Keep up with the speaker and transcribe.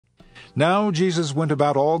Now Jesus went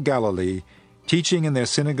about all Galilee, teaching in their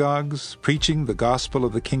synagogues, preaching the gospel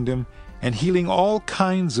of the kingdom, and healing all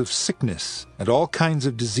kinds of sickness and all kinds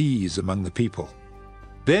of disease among the people.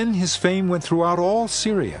 Then his fame went throughout all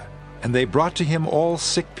Syria, and they brought to him all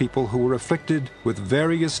sick people who were afflicted with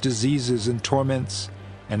various diseases and torments,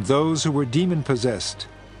 and those who were demon-possessed,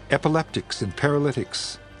 epileptics and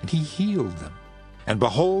paralytics, and he healed them. And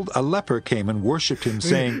behold, a leper came and worshipped him,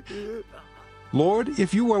 saying, "Lord,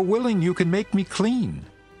 if you are willing, you can make me clean."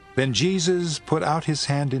 Then Jesus put out his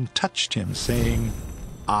hand and touched him, saying,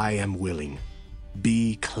 "I am willing.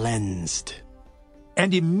 Be cleansed."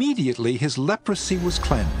 And immediately his leprosy was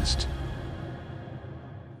cleansed.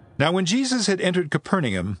 Now when Jesus had entered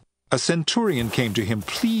Capernaum, a centurion came to him,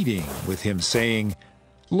 pleading with him, saying,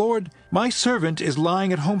 "Lord, my servant is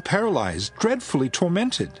lying at home paralyzed, dreadfully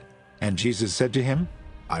tormented." And Jesus said to him,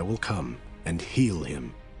 "I will come and heal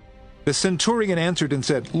him." The centurion answered and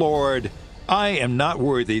said, "Lord, I am not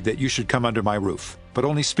worthy that you should come under my roof, but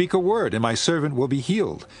only speak a word, and my servant will be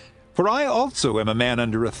healed. For I also am a man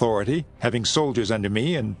under authority, having soldiers under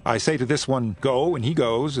me, and I say to this one, 'Go,' and he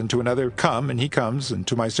goes, and to another, 'Come,' and he comes, and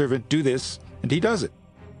to my servant, 'Do this,' and he does it."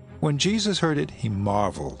 When Jesus heard it, he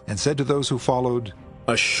marveled, and said to those who followed,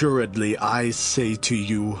 "Assuredly I say to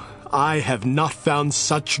you, I have not found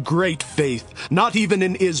such great faith, not even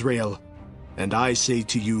in Israel. And I say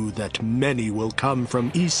to you that many will come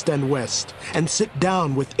from east and west, and sit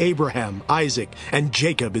down with Abraham, Isaac, and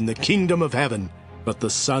Jacob in the kingdom of heaven. But the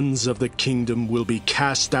sons of the kingdom will be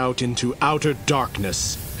cast out into outer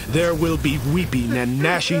darkness. There will be weeping and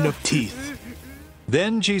gnashing of teeth."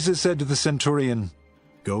 Then Jesus said to the centurion,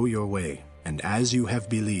 "Go your way, and as you have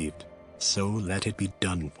believed, so let it be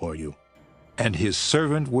done for you." And his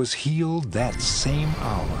servant was healed that same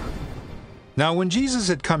hour. Now when Jesus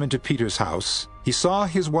had come into Peter's house, he saw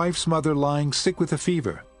his wife's mother lying sick with a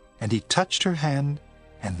fever, and he touched her hand,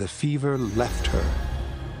 and the fever left her.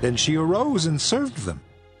 Then she arose and served them.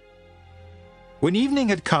 When evening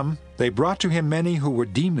had come, they brought to him many who were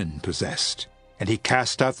demon-possessed, and he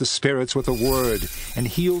cast out the spirits with a word, and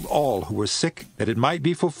healed all who were sick, that it might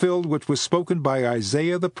be fulfilled which was spoken by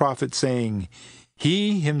Isaiah the prophet, saying,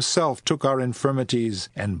 "He himself took our infirmities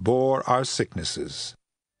and bore our sicknesses."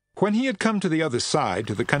 When he had come to the other side,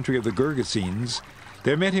 to the country of the Gergesenes,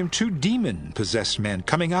 there met him 2 demon-possessed men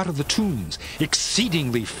coming out of the tombs,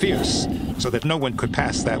 exceedingly fierce, so that no one could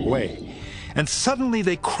pass that way. And suddenly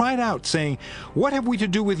they cried out, saying, "What have we to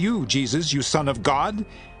do with you, Jesus, you Son of God?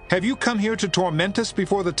 Have you come here to torment us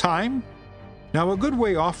before the time?" Now a good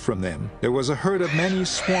way off from them there was a herd of many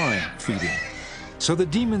swine feeding. So the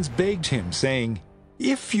demons begged him, saying,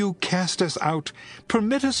 "If you cast us out,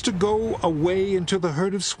 permit us to go away into the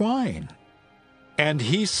herd of swine." And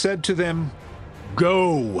he said to them,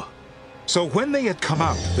 "Go." So when they had come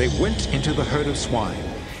out, they went into the herd of swine.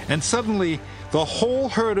 And suddenly the whole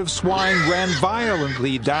herd of swine ran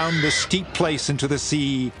violently down the steep place into the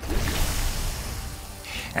sea,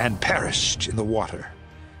 and perished in the water.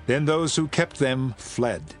 Then those who kept them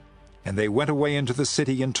fled. And they went away into the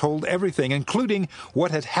city and told everything, including what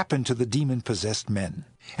had happened to the demon-possessed men.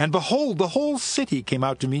 And behold, the whole city came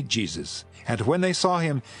out to meet Jesus. And when they saw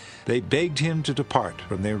him, they begged him to depart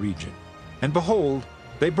from their region. And behold,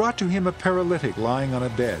 they brought to him a paralytic lying on a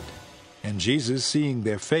bed. And Jesus, seeing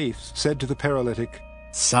their faith, said to the paralytic,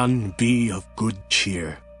 "Son, be of good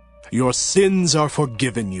cheer. Your sins are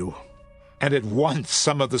forgiven you." And at once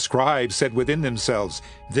some of the scribes said within themselves,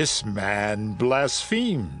 "This man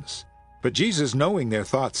blasphemes." But Jesus, knowing their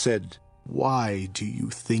thoughts, said, "Why do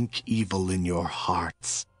you think evil in your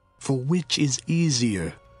hearts? For which is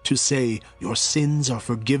easier, to say, 'Your sins are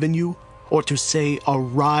forgiven you,' or to say,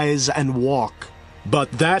 'Arise and walk'?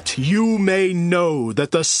 But that you may know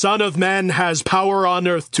that the Son of Man has power on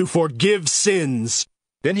earth to forgive sins."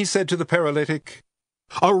 Then he said to the paralytic,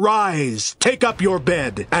 "Arise, take up your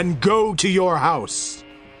bed, and go to your house."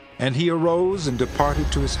 And he arose and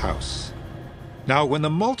departed to his house. Now when the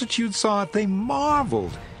multitude saw it, they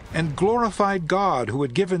marveled, and glorified God, who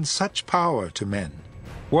had given such power to men.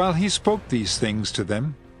 While he spoke these things to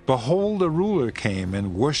them, behold, a ruler came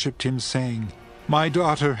and worshipped him, saying, "My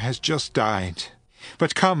daughter has just died,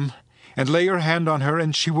 but come and lay your hand on her,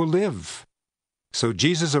 and she will live." So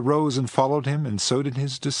Jesus arose and followed him, and so did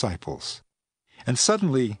his disciples. And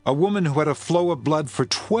suddenly a woman who had a flow of blood for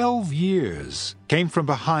 12 years came from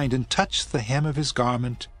behind and touched the hem of his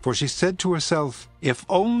garment. For she said to herself, "If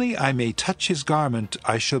only I may touch his garment,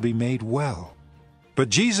 I shall be made well." But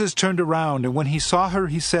Jesus turned around, and when he saw her,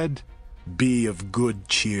 he said, "Be of good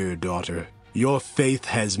cheer, daughter. Your faith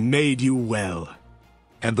has made you well."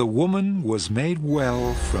 And the woman was made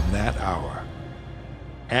well from that hour.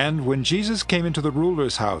 And when Jesus came into the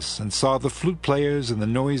ruler's house and saw the flute players and the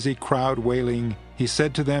noisy crowd wailing, he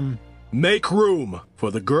said to them, "Make room,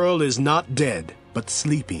 for the girl is not dead, but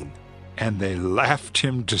sleeping." And they laughed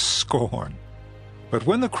him to scorn. But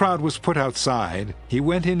when the crowd was put outside, he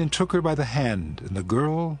went in and took her by the hand, and the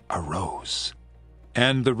girl arose.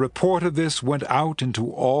 And the report of this went out into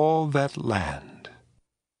all that land.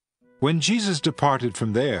 When Jesus departed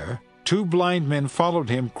from there, 2 blind men followed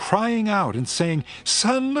him, crying out and saying,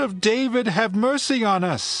 "Son of David, have mercy on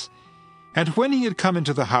us." And when he had come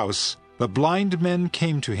into the house, the blind men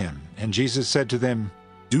came to him, and Jesus said to them,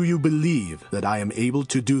 "Do you believe that I am able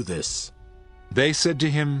to do this?" They said to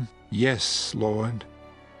him, "Yes, Lord."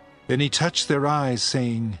 Then he touched their eyes,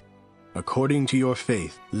 saying, "According to your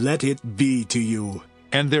faith, let it be to you."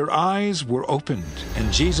 And their eyes were opened,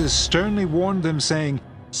 and Jesus sternly warned them, saying,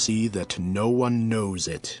 "See that no one knows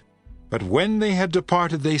it." But when they had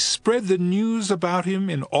departed, they spread the news about him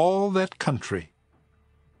in all that country.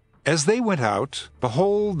 As they went out,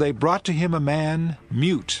 behold, they brought to him a man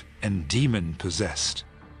mute and demon-possessed.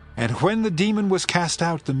 And when the demon was cast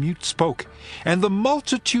out, the mute spoke, and the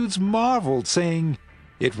multitudes marveled, saying,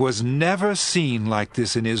 "It was never seen like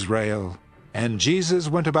this in Israel." And Jesus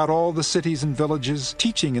went about all the cities and villages,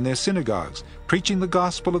 teaching in their synagogues, preaching the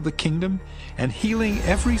gospel of the kingdom, and healing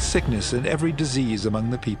every sickness and every disease among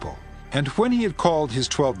the people. And when he had called his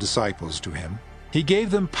 12 disciples to him, he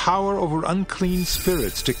gave them power over unclean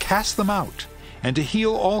spirits to cast them out, and to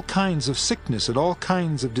heal all kinds of sickness and all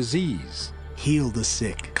kinds of disease. Heal the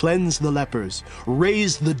sick, cleanse the lepers,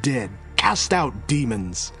 raise the dead, cast out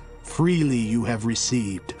demons. Freely you have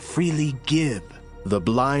received, freely give. The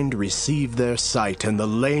blind receive their sight, and the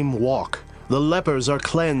lame walk. The lepers are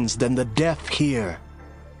cleansed, and the deaf hear.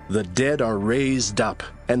 The dead are raised up,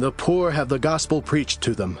 and the poor have the gospel preached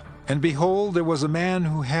to them. And behold, there was a man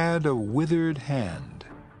who had a withered hand.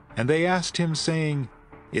 And they asked him, saying,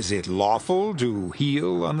 "Is it lawful to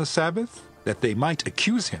heal on the Sabbath?" That they might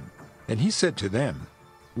accuse him. And he said to them,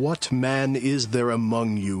 "What man is there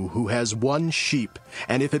among you who has 1 sheep,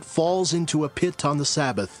 and if it falls into a pit on the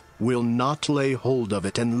Sabbath, will not lay hold of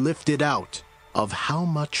it and lift it out? Of how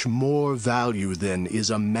much more value then is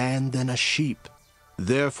a man than a sheep?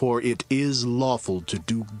 Therefore it is lawful to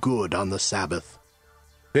do good on the Sabbath."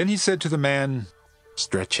 Then he said to the man,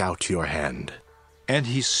 "Stretch out your hand." And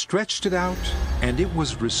he stretched it out, and it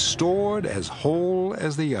was restored as whole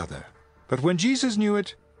as the other. But when Jesus knew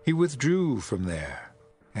it, he withdrew from there.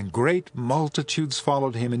 And great multitudes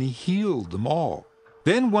followed him, and he healed them all.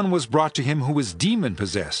 Then one was brought to him who was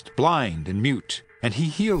demon-possessed, blind and mute, and he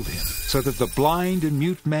healed him, so that the blind and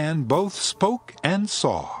mute man both spoke and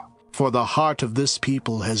saw. For the heart of this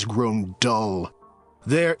people has grown dull.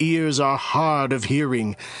 Their ears are hard of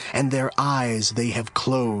hearing, and their eyes they have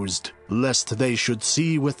closed, lest they should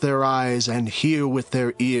see with their eyes and hear with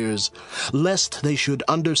their ears, lest they should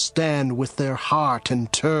understand with their heart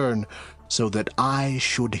and turn, so that I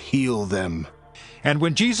should heal them. And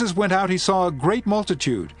when Jesus went out, he saw a great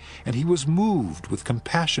multitude, and he was moved with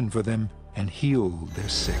compassion for them, and healed their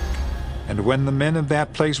sick. And when the men of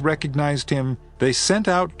that place recognized him, they sent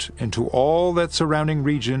out into all that surrounding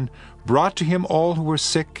region, brought to him all who were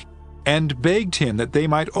sick, and begged him that they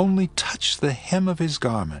might only touch the hem of his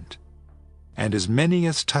garment. And as many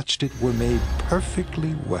as touched it were made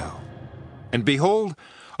perfectly well. And behold,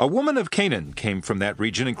 a woman of Canaan came from that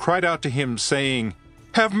region, and cried out to him, saying,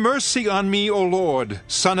 "Have mercy on me, O Lord,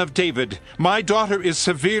 Son of David. My daughter is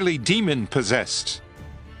severely demon-possessed."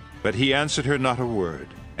 But he answered her not a word.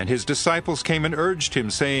 And his disciples came and urged him,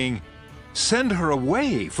 saying, "Send her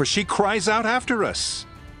away, for she cries out after us."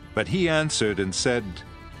 But he answered and said,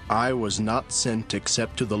 I was not sent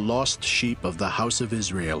except to the lost sheep of the house of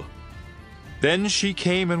Israel. Then she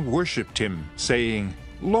came and worshipped him, saying,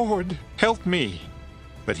 "Lord, help me."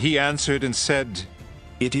 But he answered and said,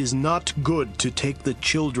 It is not good to take the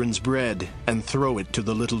children's bread and throw it to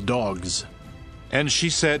the little dogs. And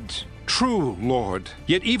she said, "True, Lord,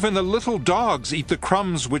 yet even the little dogs eat the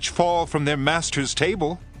crumbs which fall from their master's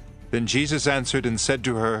table." Then Jesus answered and said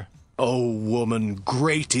to her, O woman,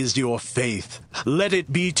 great is your faith. Let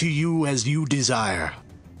it be to you as you desire.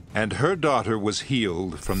 And her daughter was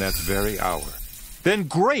healed from that very hour. Then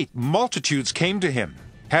great multitudes came to him,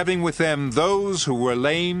 having with them those who were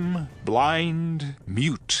lame, blind,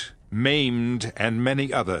 mute, maimed, and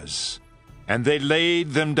many others. And they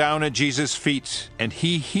laid them down at Jesus' feet, and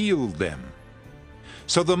he healed them.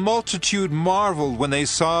 So the multitude marveled when they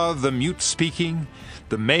saw the mute speaking,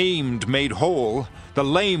 the maimed made whole, the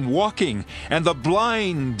lame walking, and the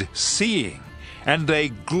blind seeing. And they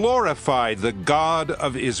glorified the God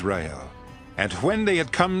of Israel. And when they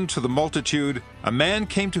had come to the multitude, a man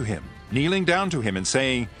came to him, kneeling down to him and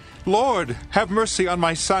saying, Lord, have mercy on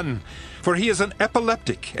my son, for he is an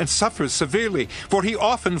epileptic and suffers severely, for he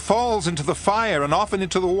often falls into the fire and often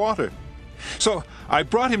into the water. So I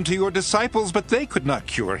brought him to your disciples, but they could not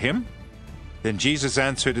cure him. Then Jesus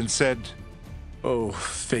answered and said, O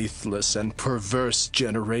faithless and perverse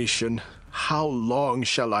generation, how long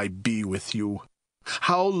shall I be with you?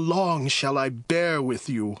 How long shall I bear with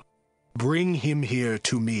you? Bring him here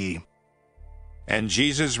to me. And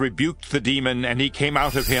Jesus rebuked the demon, and he came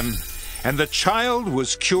out of him, and the child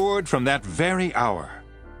was cured from that very hour.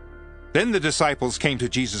 Then the disciples came to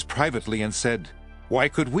Jesus privately and said, Why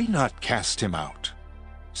could we not cast him out?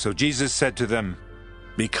 So Jesus said to them,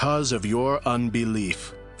 Because of your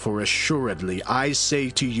unbelief. For assuredly I say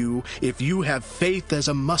to you, if you have faith as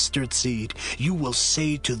a mustard seed, you will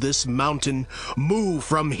say to this mountain, Move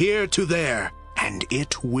from here to there, and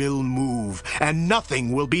it will move, and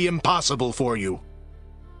nothing will be impossible for you.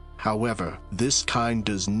 However, this kind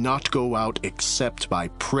does not go out except by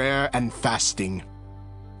prayer and fasting.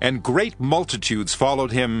 And great multitudes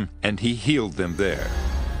followed him, and he healed them there.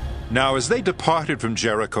 Now as they departed from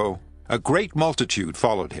Jericho, a great multitude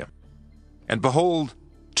followed him. And behold,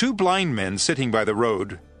 2 blind men sitting by the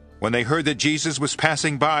road, when they heard that Jesus was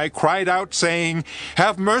passing by, cried out, saying,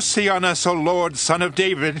 Have mercy on us, O Lord, Son of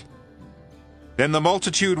David. Then the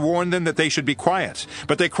multitude warned them that they should be quiet.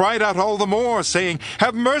 But they cried out all the more, saying,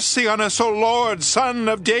 Have mercy on us, O Lord, Son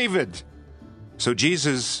of David. So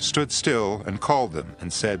Jesus stood still and called them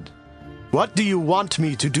and said, What do you want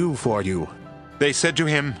me to do for you? They said to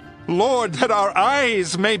him, Lord, that our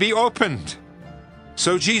eyes may be opened.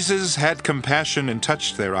 So Jesus had compassion and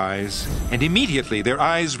touched their eyes, and immediately their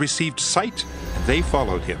eyes received sight, and they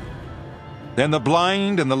followed him. Then the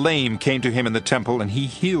blind and the lame came to him in the temple, and he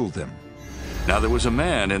healed them. Now there was a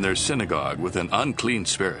man in their synagogue with an unclean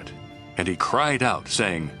spirit, and he cried out,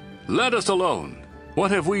 saying, Let us alone.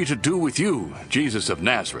 What have we to do with you, Jesus of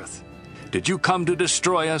Nazareth? Did you come to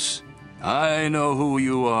destroy us? I know who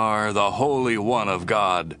you are, the Holy One of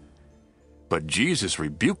God. But Jesus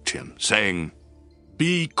rebuked him, saying,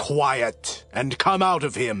 Be quiet, and come out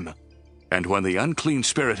of him. And when the unclean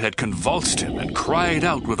spirit had convulsed him and cried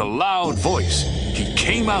out with a loud voice, he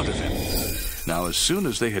came out of him. Now as soon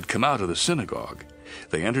as they had come out of the synagogue,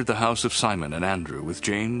 they entered the house of Simon and Andrew with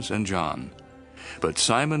James and John. But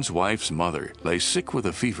Simon's wife's mother lay sick with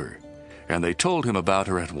a fever, and they told him about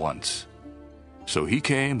her at once. So he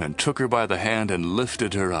came and took her by the hand and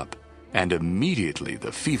lifted her up, and immediately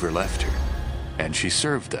the fever left her, and she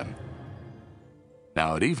served them.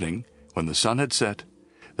 Now at evening, when the sun had set,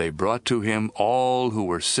 they brought to him all who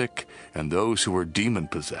were sick and those who were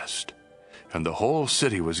demon-possessed, and the whole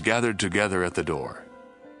city was gathered together at the door.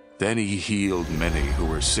 Then he healed many who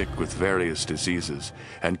were sick with various diseases,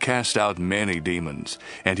 and cast out many demons,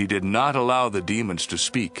 and he did not allow the demons to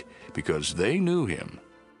speak, because they knew him.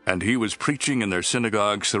 And he was preaching in their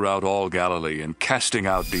synagogues throughout all Galilee, and casting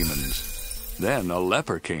out demons. Then a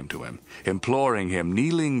leper came to him, imploring him,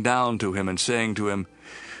 kneeling down to him, and saying to him,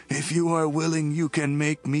 If you are willing, you can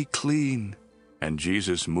make me clean. And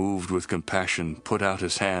Jesus, moved with compassion, put out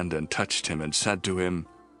his hand and touched him, and said to him,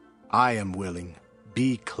 I am willing.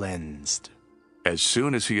 Be cleansed. As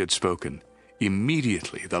soon as he had spoken,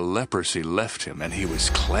 immediately the leprosy left him, and he was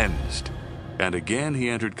cleansed. And again he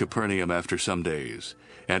entered Capernaum after some days,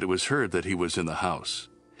 and it was heard that he was in the house.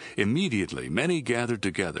 Immediately many gathered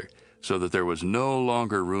together, so that there was no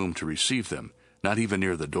longer room to receive them, not even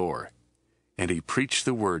near the door. And he preached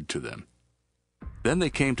the word to them. Then they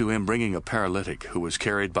came to him bringing a paralytic who was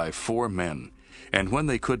carried by 4 men, and when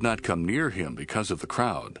they could not come near him because of the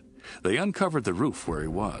crowd, they uncovered the roof where he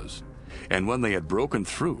was. And when they had broken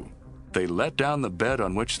through, they let down the bed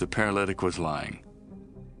on which the paralytic was lying.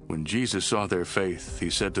 When Jesus saw their faith,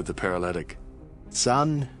 he said to the paralytic,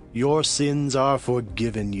 Son, your sins are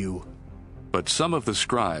forgiven you. But some of the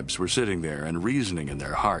scribes were sitting there and reasoning in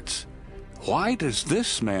their hearts, Why does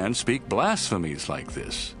this man speak blasphemies like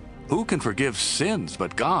this? Who can forgive sins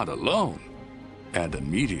but God alone? And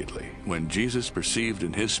immediately, when Jesus perceived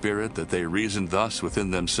in his spirit that they reasoned thus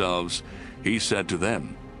within themselves, he said to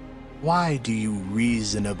them, Why do you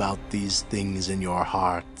reason about these things in your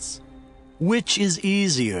hearts? Which is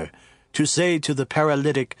easier, to say to the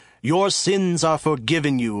paralytic, Your sins are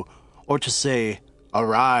forgiven you, or to say,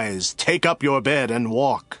 Arise, take up your bed and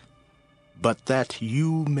walk? But that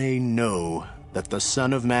you may know that the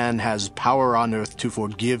Son of Man has power on earth to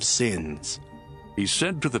forgive sins. He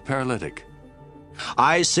said to the paralytic,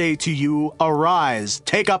 I say to you, Arise,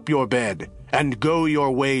 take up your bed, and go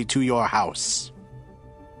your way to your house.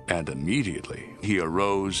 And immediately he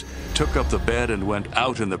arose, took up the bed, and went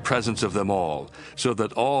out in the presence of them all, so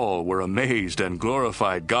that all were amazed and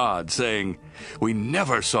glorified God, saying, "We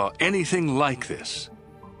never saw anything like this."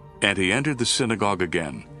 And he entered the synagogue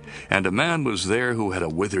again, and a man was there who had a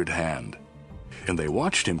withered hand. And they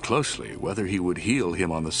watched him closely, whether he would heal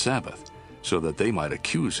him on the Sabbath, so that they might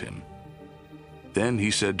accuse him. Then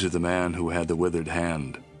he said to the man who had the withered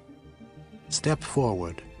hand, "Step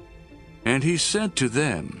forward." And he said to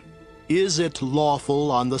them, Is it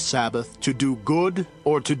lawful on the Sabbath to do good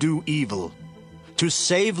or to do evil? To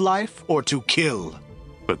save life or to kill?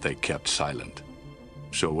 But they kept silent.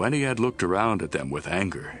 So when he had looked around at them with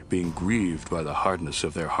anger, being grieved by the hardness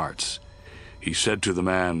of their hearts, he said to the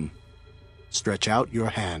man, Stretch out your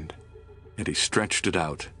hand. And he stretched it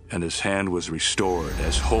out, and his hand was restored,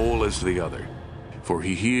 as whole as the other. For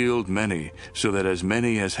he healed many, so that as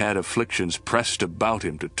many as had afflictions pressed about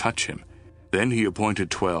him to touch him. Then he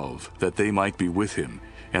appointed 12, that they might be with him,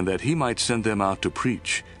 and that he might send them out to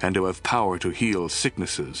preach, and to have power to heal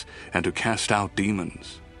sicknesses, and to cast out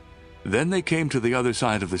demons. Then they came to the other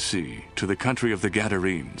side of the sea, to the country of the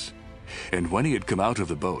Gadarenes. And when he had come out of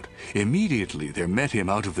the boat, immediately there met him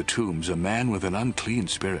out of the tombs a man with an unclean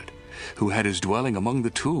spirit, who had his dwelling among the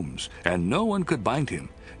tombs, and no one could bind him,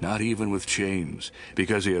 not even with chains,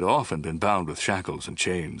 because he had often been bound with shackles and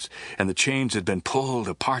chains, and the chains had been pulled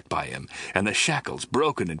apart by him, and the shackles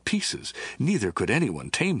broken in pieces, neither could anyone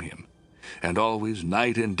tame him. And always,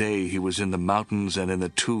 night and day, he was in the mountains and in the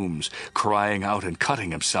tombs, crying out and cutting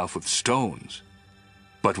himself with stones.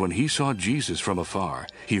 But when he saw Jesus from afar,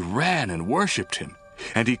 he ran and worshipped him.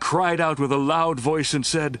 And he cried out with a loud voice and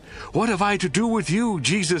said, What have I to do with you,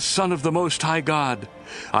 Jesus, Son of the Most High God?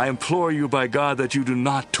 I implore you by God that you do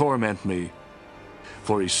not torment me.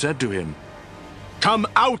 For he said to him, Come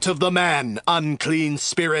out of the man, unclean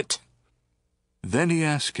spirit. Then he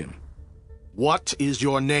asked him, What is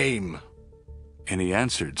your name? And he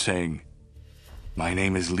answered, saying, My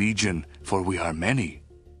name is Legion, for we are many.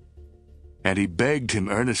 And he begged him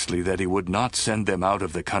earnestly that he would not send them out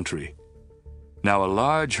of the country. Now a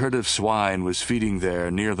large herd of swine was feeding there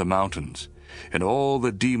near the mountains, and all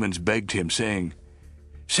the demons begged him, saying,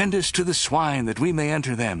 Send us to the swine, that we may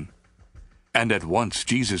enter them. And at once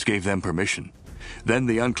Jesus gave them permission. Then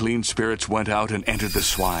the unclean spirits went out and entered the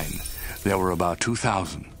swine. There were about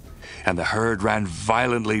 2,000. And the herd ran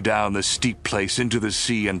violently down the steep place into the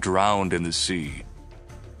sea and drowned in the sea.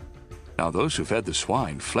 Now those who fed the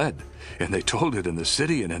swine fled, and they told it in the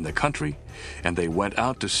city and in the country, and they went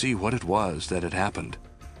out to see what it was that had happened.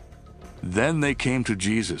 Then they came to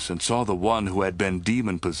Jesus and saw the one who had been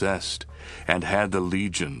demon-possessed, and had the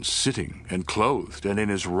legion, sitting and clothed and in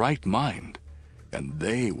his right mind, and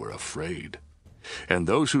they were afraid. And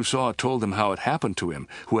those who saw it told them how it happened to him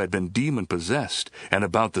who had been demon-possessed, and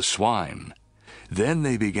about the swine. Then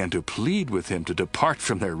they began to plead with him to depart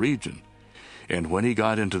from their region. And when he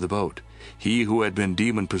got into the boat, he who had been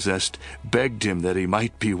demon-possessed begged him that he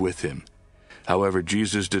might be with him. However,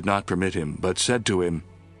 Jesus did not permit him, but said to him,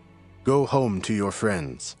 Go home to your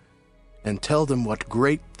friends, and tell them what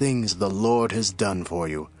great things the Lord has done for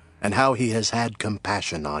you, and how he has had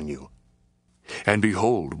compassion on you. And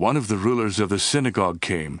behold, one of the rulers of the synagogue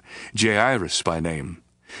came, Jairus by name.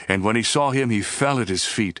 And when he saw him, he fell at his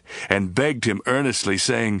feet, and begged him earnestly,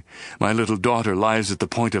 saying, My little daughter lies at the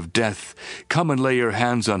point of death. Come and lay your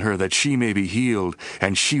hands on her, that she may be healed,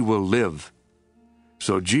 and she will live.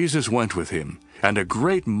 So Jesus went with him, and a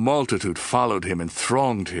great multitude followed him and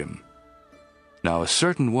thronged him. Now a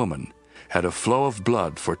certain woman had a flow of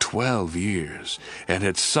blood for 12 years, and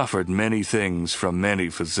had suffered many things from many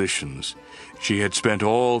physicians. She had spent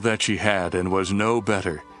all that she had, and was no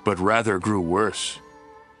better, but rather grew worse.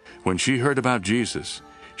 When she heard about Jesus,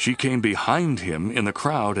 she came behind him in the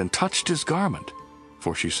crowd and touched his garment.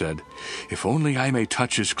 For she said, If only I may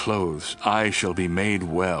touch his clothes, I shall be made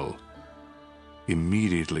well.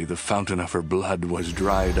 Immediately the fountain of her blood was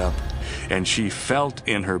dried up, and she felt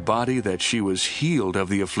in her body that she was healed of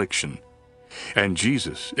the affliction. And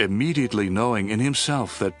Jesus, immediately knowing in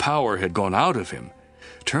himself that power had gone out of him,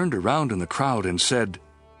 turned around in the crowd and said,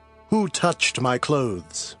 Who touched my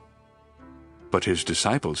clothes? But his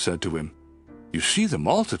disciples said to him, You see the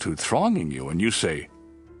multitude thronging you, and you say,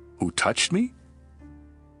 Who touched me?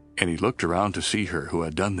 And he looked around to see her who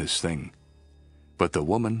had done this thing. But the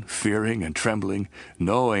woman, fearing and trembling,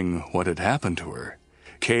 knowing what had happened to her,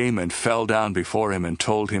 came and fell down before him and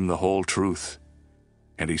told him the whole truth.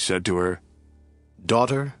 And he said to her,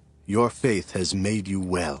 Daughter, your faith has made you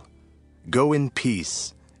well. Go in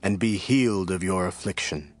peace, and be healed of your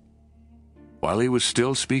affliction. While he was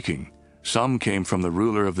still speaking, some came from the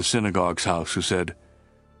ruler of the synagogue's house, who said,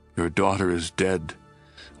 Your daughter is dead.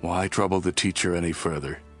 Why trouble the teacher any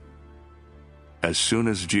further?" As soon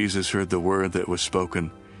as Jesus heard the word that was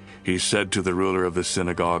spoken, he said to the ruler of the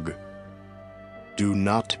synagogue, "Do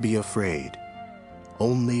not be afraid.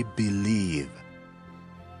 Only believe."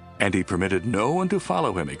 And he permitted no one to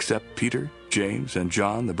follow him except Peter, James, and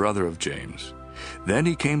John, the brother of James. Then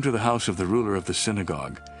he came to the house of the ruler of the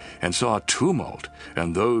synagogue, and saw a tumult,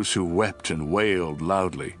 and those who wept and wailed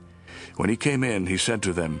loudly. When he came in, he said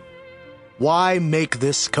to them, "Why make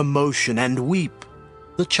this commotion and weep?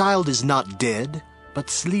 The child is not dead, but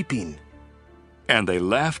sleeping." And they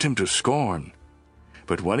laughed him to scorn.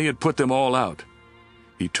 But when he had put them all out,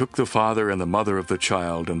 he took the father and the mother of the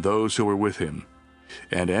child and those who were with him,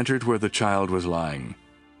 and entered where the child was lying.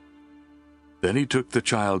 Then he took the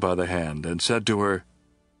child by the hand and said to her,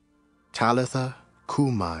 "Talitha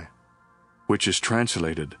cumi," which is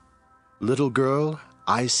translated, "Little girl,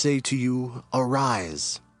 I say to you,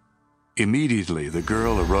 arise." Immediately the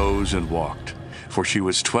girl arose and walked, for she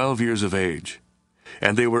was 12 years of age.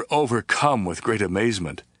 And they were overcome with great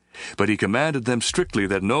amazement. But he commanded them strictly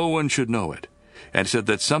that no one should know it, and said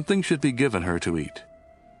that something should be given her to eat.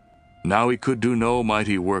 Now he could do no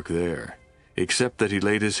mighty work there, except that he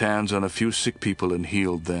laid his hands on a few sick people and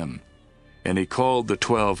healed them. And he called the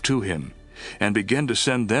 12 to him, and began to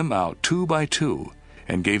send them out 2 by 2,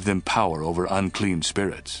 and gave them power over unclean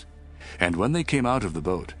spirits. And when they came out of the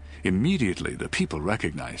boat, immediately the people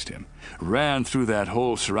recognized him, ran through that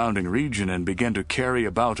whole surrounding region, and began to carry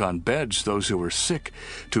about on beds those who were sick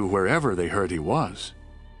to wherever they heard he was.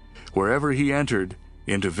 Wherever he entered,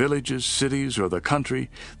 into villages, cities, or the country,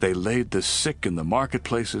 they laid the sick in the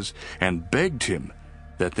marketplaces, and begged him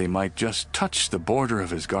that they might just touch the border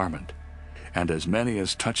of his garment. And as many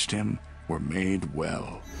as touched him were made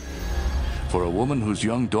well. For a woman whose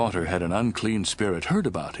young daughter had an unclean spirit heard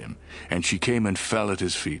about him, and she came and fell at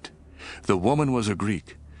his feet. The woman was a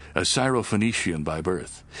Greek, a Syrophoenician by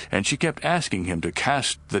birth, and she kept asking him to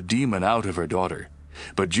cast the demon out of her daughter.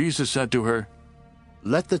 But Jesus said to her,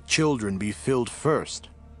 "Let the children be filled first,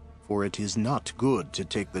 for it is not good to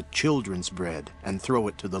take the children's bread and throw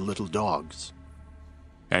it to the little dogs."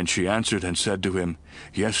 And she answered and said to him,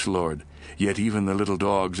 "Yes, Lord, yet even the little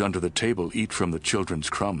dogs under the table eat from the children's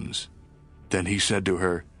crumbs." Then he said to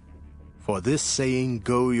her, "For this saying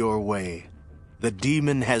go your way. The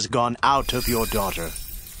demon has gone out of your daughter."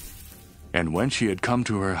 And when she had come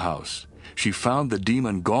to her house, she found the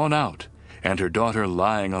demon gone out, and her daughter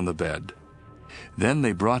lying on the bed. Then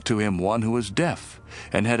they brought to him one who was deaf,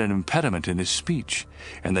 and had an impediment in his speech,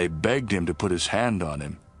 and they begged him to put his hand on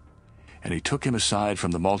him. And he took him aside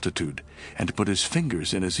from the multitude, and put his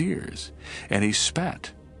fingers in his ears, and he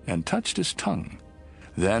spat, and touched his tongue.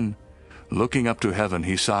 Then, looking up to heaven,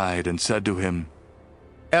 he sighed, and said to him,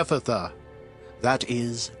 "Ephatha," that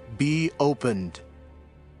is, be opened.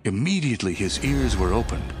 Immediately his ears were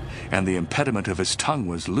opened, and the impediment of his tongue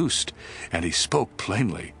was loosed, and he spoke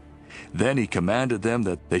plainly. Then he commanded them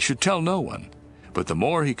that they should tell no one. But the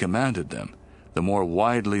more he commanded them, the more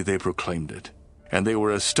widely they proclaimed it. And they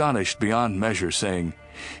were astonished beyond measure, saying,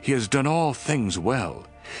 "He has done all things well.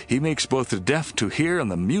 He makes both the deaf to hear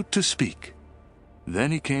and the mute to speak."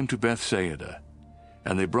 Then he came to Bethsaida,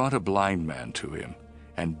 and they brought a blind man to him,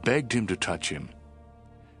 and begged him to touch him.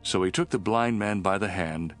 So he took the blind man by the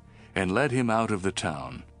hand, and led him out of the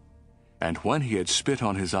town. And when he had spit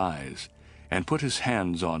on his eyes, and put his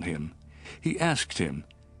hands on him, he asked him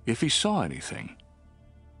if he saw anything.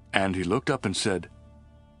 And he looked up and said,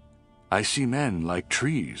 "I see men like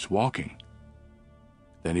trees walking."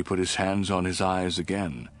 Then he put his hands on his eyes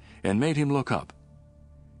again, and made him look up.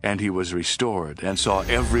 And he was restored, and saw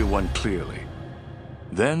everyone clearly.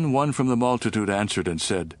 Then one from the multitude answered and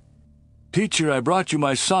said, "Teacher, I brought you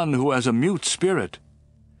my son who has a mute spirit.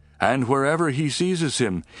 And wherever he seizes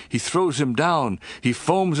him, he throws him down. He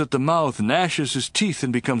foams at the mouth, gnashes his teeth,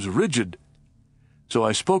 and becomes rigid. So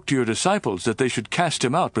I spoke to your disciples that they should cast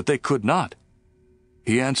him out, but they could not."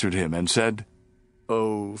 He answered him and said,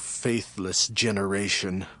 "O faithless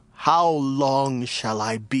generation, how long shall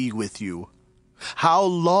I be with you? How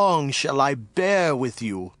long shall I bear with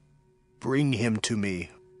you? Bring him to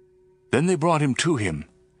me." Then they brought him to him.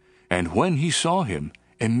 And when he saw him,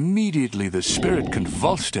 immediately the spirit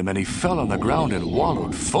convulsed him, and he fell on the ground and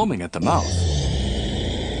wallowed, foaming at the mouth.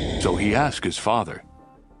 So he asked his father,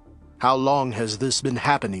 "How long has this been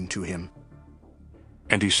happening to him?"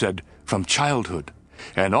 And he said, "From childhood.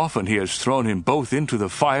 And often he has thrown him both into the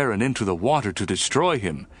fire and into the water to destroy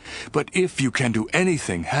him. But if you can do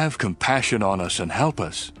anything, have compassion on us and help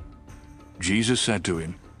us." Jesus said to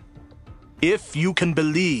him, "If you can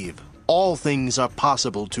believe, all things are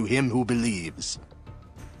possible to him who believes."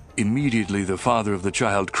 Immediately the father of the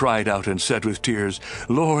child cried out and said with tears,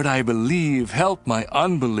 "Lord, I believe, help my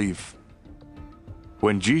unbelief."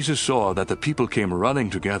 When Jesus saw that the people came running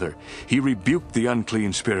together, he rebuked the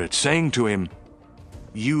unclean spirit, saying to him,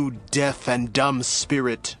 You deaf and dumb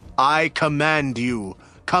spirit, I command you,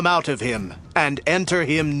 come out of him, and enter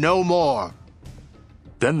him no more.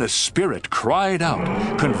 Then the spirit cried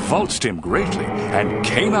out, convulsed him greatly, and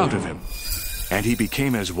came out of him. And he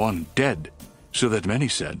became as one dead, so that many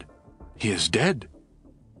said, "He is dead."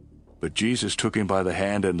 But Jesus took him by the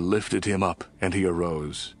hand and lifted him up, and he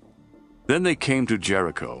arose. Then they came to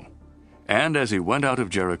Jericho. And as he went out of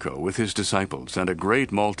Jericho with his disciples and a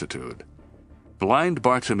great multitude, blind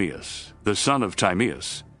Bartimaeus, the son of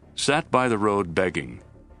Timaeus, sat by the road begging.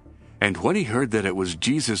 And when he heard that it was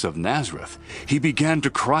Jesus of Nazareth, he began to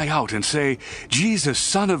cry out and say, "Jesus,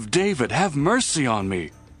 Son of David, have mercy on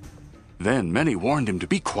me." Then many warned him to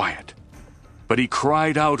be quiet. But he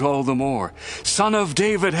cried out all the more, "Son of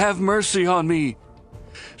David, have mercy on me."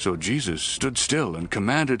 So Jesus stood still and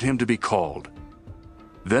commanded him to be called.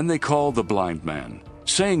 Then they called the blind man,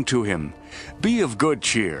 saying to him, "Be of good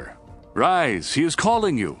cheer. Rise, he is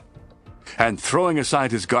calling you." And throwing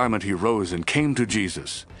aside his garment, he rose and came to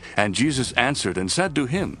Jesus. And Jesus answered and said to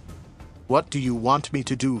him, What do you want me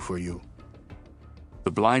to do for you?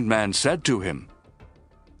 The blind man said to him,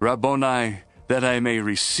 "Rabboni, that I may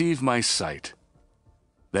receive my sight."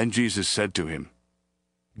 Then Jesus said to him,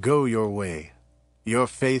 Go your way. Your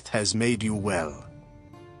faith has made you well.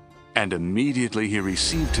 And immediately he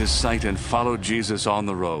received his sight and followed Jesus on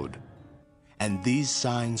the road. And these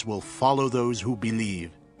signs will follow those who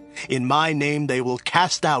believe. In my name they will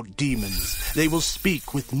cast out demons. They will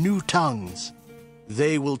speak with new tongues.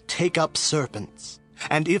 They will take up serpents.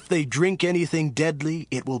 And if they drink anything deadly,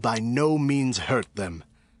 it will by no means hurt them.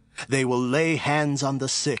 They will lay hands on the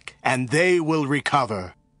sick, and they will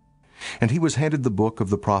recover. And he was handed the book of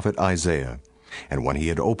the prophet Isaiah. And when he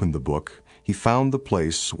had opened the book, he found the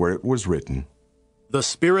place where it was written, The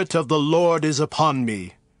Spirit of the Lord is upon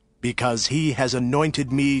me, because he has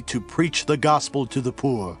anointed me to preach the gospel to the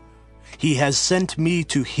poor. He has sent me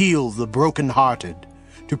to heal the brokenhearted,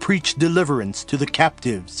 to preach deliverance to the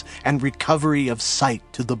captives, and recovery of sight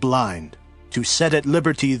to the blind, to set at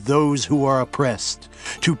liberty those who are oppressed,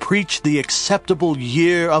 to preach the acceptable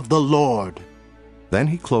year of the Lord. Then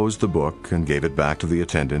he closed the book and gave it back to the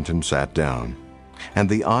attendant and sat down. And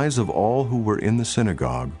the eyes of all who were in the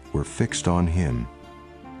synagogue were fixed on him.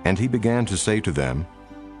 And he began to say to them,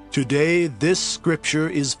 Today this scripture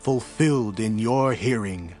is fulfilled in your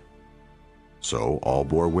hearing. So all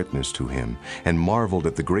bore witness to him, and marveled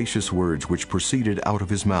at the gracious words which proceeded out of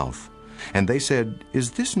his mouth. And they said,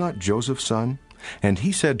 Is this not Joseph's son? And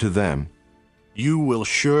he said to them, You will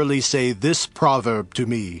surely say this proverb to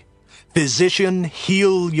me, Physician,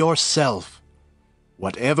 heal yourself.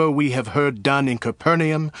 Whatever we have heard done in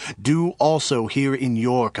Capernaum, do also here in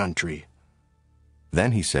your country.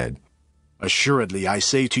 Then he said, Assuredly, I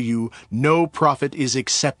say to you, no prophet is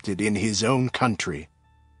accepted in his own country.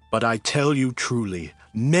 But I tell you truly,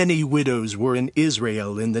 many widows were in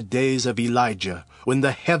Israel in the days of Elijah, when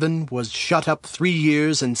the heaven was shut up 3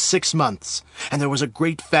 years and 6 months, and there was a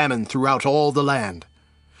great famine throughout all the land.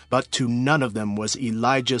 But to none of them was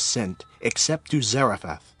Elijah sent, except to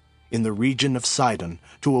Zarephath, in the region of Sidon,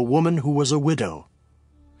 to a woman who was a widow.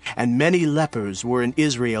 And many lepers were in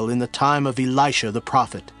Israel in the time of Elisha the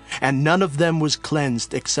prophet, and none of them was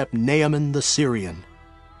cleansed except Naaman the Syrian.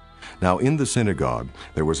 Now in the synagogue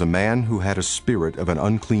there was a man who had a spirit of an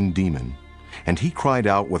unclean demon. And he cried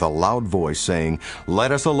out with a loud voice, saying,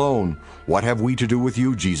 Let us alone. What have we to do with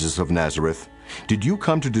you, Jesus of Nazareth? Did you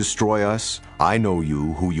come to destroy us? I know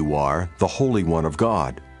you, who you are, the Holy One of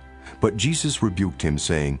God. But Jesus rebuked him,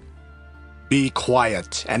 saying, Be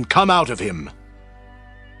quiet, and come out of him.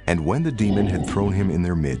 And when the demon had thrown him in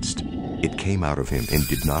their midst, it came out of him and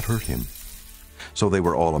did not hurt him. So they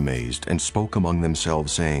were all amazed, and spoke among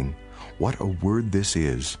themselves, saying, What a word this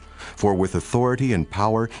is! For with authority and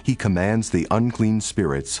power he commands the unclean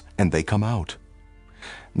spirits, and they come out.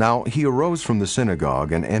 Now he arose from the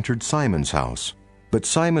synagogue and entered Simon's house. But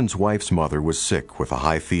Simon's wife's mother was sick with a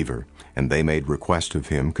high fever, and they made request of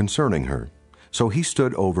him concerning her. So he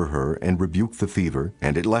stood over her and rebuked the fever,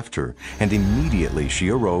 and it left her, and immediately she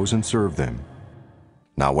arose and served them.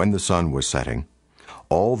 Now when the sun was setting,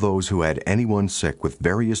 all those who had anyone sick with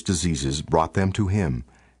various diseases brought them to him,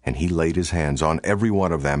 and he laid his hands on every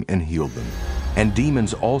one of them and healed them. And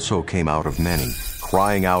demons also came out of many,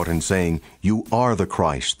 crying out and saying, You are the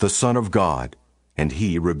Christ, the Son of God. And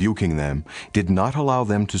he, rebuking them, did not allow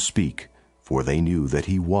them to speak, for they knew that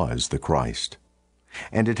he was the Christ.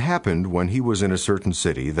 And it happened when he was in a certain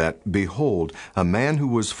city that, behold, a man who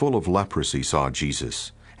was full of leprosy saw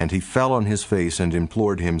Jesus. And he fell on his face and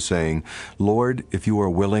implored him, saying, Lord, if you are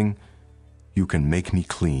willing, you can make me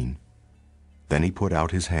clean. Then he put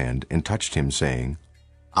out his hand and touched him, saying,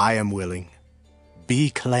 I am willing. Be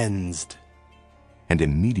cleansed. And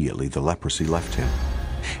immediately the leprosy left him.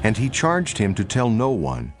 And he charged him to tell no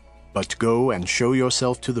one. But go and show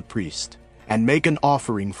yourself to the priest, and make an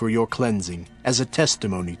offering for your cleansing as a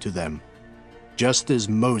testimony to them, just as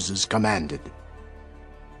Moses commanded.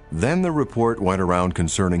 Then the report went around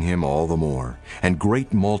concerning him all the more, and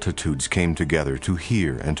great multitudes came together to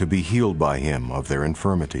hear and to be healed by him of their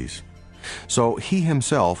infirmities. So he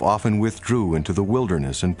himself often withdrew into the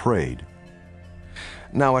wilderness and prayed.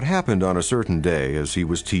 Now it happened on a certain day, as he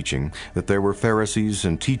was teaching, that there were Pharisees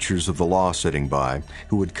and teachers of the law sitting by,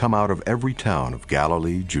 who had come out of every town of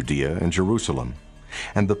Galilee, Judea, and Jerusalem.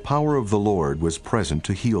 And the power of the Lord was present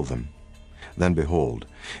to heal them. Then behold,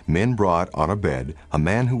 men brought on a bed a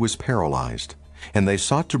man who was paralyzed, and they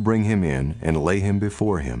sought to bring him in and lay him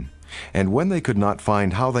before him. And when they could not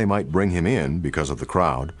find how they might bring him in because of the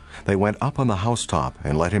crowd, they went up on the housetop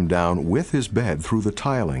and let him down with his bed through the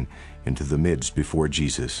tiling into the midst before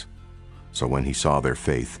Jesus. So when he saw their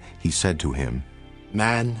faith, he said to him,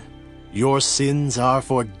 Man, your sins are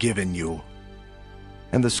forgiven you.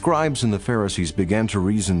 And the scribes and the Pharisees began to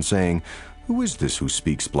reason, saying, Who is this who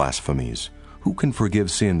speaks blasphemies? Who can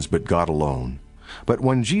forgive sins but God alone? But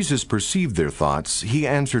when Jesus perceived their thoughts, he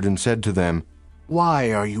answered and said to them,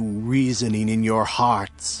 Why are you reasoning in your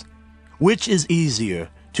hearts? Which is easier,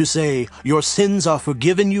 to say, Your sins are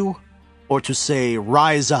forgiven you, or to say,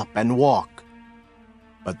 Rise up and walk?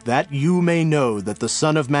 But that you may know that the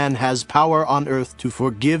Son of Man has power on earth to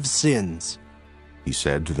forgive sins, he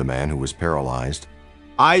said to the man who was paralyzed,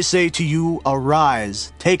 I say to you,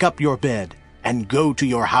 Arise, take up your bed, and go to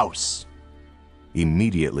your house.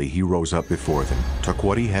 Immediately he rose up before them, took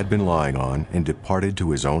what he had been lying on, and departed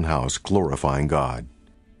to his own house, glorifying God.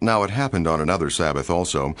 Now it happened on another Sabbath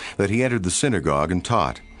also, that he entered the synagogue and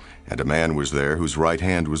taught. And a man was there whose right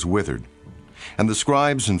hand was withered. And the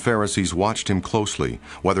scribes and Pharisees watched him closely,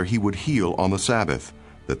 whether he would heal on the Sabbath,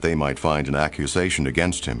 that they might find an accusation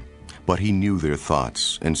against him. But he knew their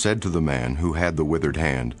thoughts, and said to the man who had the withered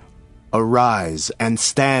hand, Arise, and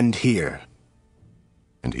stand here.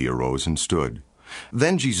 And he arose and stood.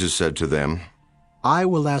 Then Jesus said to them, I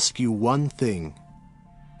will ask you one thing.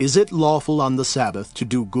 Is it lawful on the Sabbath to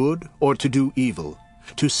do good or to do evil,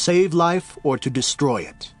 to save life or to destroy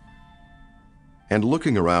it? And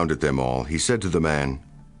looking around at them all, he said to the man,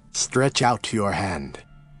 Stretch out your hand.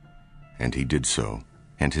 And he did so,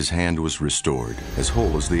 and his hand was restored, as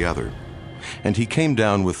whole as the other. And he came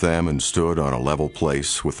down with them and stood on a level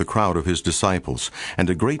place with the crowd of his disciples, and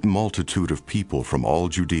a great multitude of people from all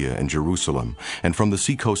Judea and Jerusalem, and from the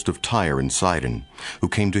seacoast of Tyre and Sidon, who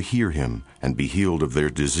came to hear him and be healed of their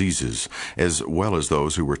diseases, as well as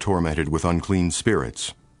those who were tormented with unclean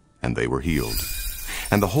spirits. And they were healed.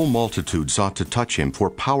 And the whole multitude sought to touch him, for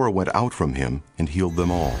power went out from him and healed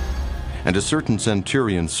them all. And a certain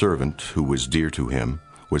centurion's servant, who was dear to him,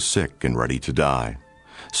 was sick and ready to die.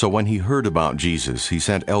 So when he heard about Jesus, he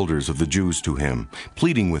sent elders of the Jews to him,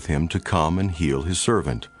 pleading with him to come and heal his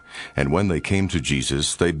servant. And when they came to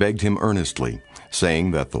Jesus, they begged him earnestly,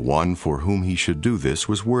 saying that the one for whom he should do this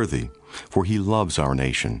was worthy, for he loves our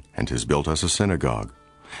nation and has built us a synagogue.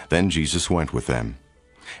 Then Jesus went with them.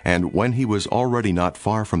 And when he was already not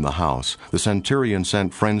far from the house, the centurion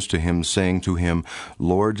sent friends to him, saying to him,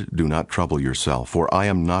 Lord, do not trouble yourself, for I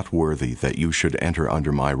am not worthy that you should enter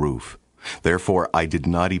under my roof. Therefore I did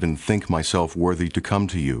not even think myself worthy to come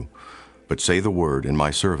to you. But say the word, and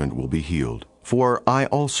my servant will be healed. For I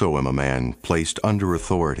also am a man placed under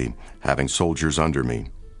authority, having soldiers under me.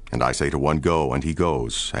 And I say to one, Go, and he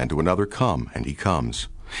goes, and to another, Come, and he comes.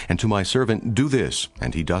 And to my servant, Do this,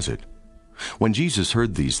 and he does it. When Jesus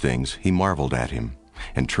heard these things, he marveled at him,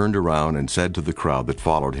 and turned around and said to the crowd that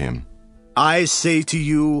followed him, I say to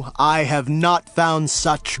you, I have not found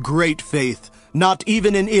such great faith, not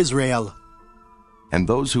even in Israel. And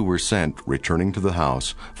those who were sent, returning to the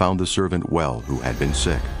house, found the servant well who had been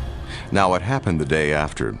sick. Now it happened the day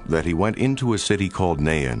after, that he went into a city called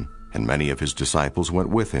Nain, and many of his disciples went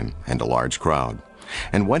with him, and a large crowd.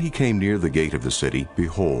 And when he came near the gate of the city,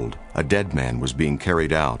 behold, a dead man was being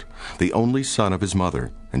carried out, the only son of his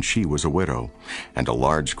mother, and she was a widow, and a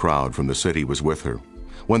large crowd from the city was with her.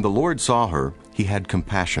 When the Lord saw her, he had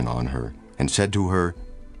compassion on her, and said to her,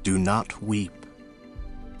 Do not weep.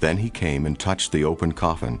 Then he came and touched the open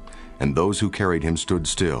coffin, and those who carried him stood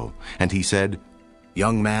still. And he said,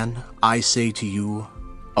 Young man, I say to you,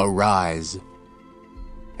 arise.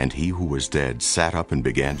 And he who was dead sat up and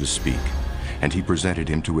began to speak, and he presented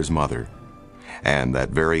him to his mother. And that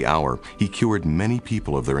very hour he cured many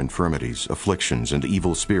people of their infirmities, afflictions, and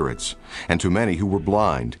evil spirits, and to many who were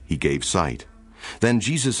blind he gave sight. Then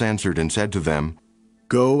Jesus answered and said to them,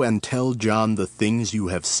 Go and tell John the things you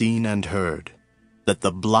have seen and heard, that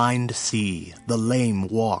the blind see, the lame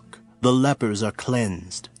walk, the lepers are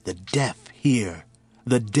cleansed, the deaf hear,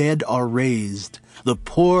 the dead are raised, the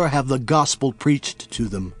poor have the gospel preached to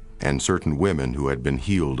them. And certain women who had been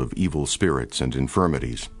healed of evil spirits and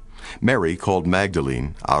infirmities. Mary called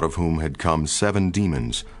Magdalene, out of whom had come 7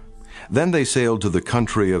 demons. Then they sailed to the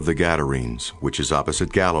country of the Gadarenes, which is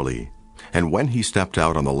opposite Galilee. And when he stepped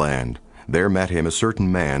out on the land, there met him a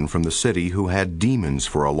certain man from the city who had demons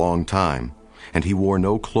for a long time. And he wore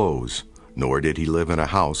no clothes, nor did he live in a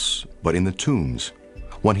house, but in the tombs.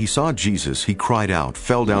 When he saw Jesus, he cried out,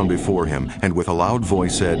 fell down before him, and with a loud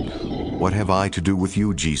voice said, What have I to do with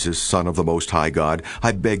you, Jesus, Son of the Most High God?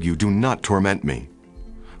 I beg you, do not torment me.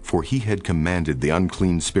 For he had commanded the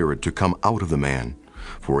unclean spirit to come out of the man,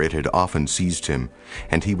 for it had often seized him,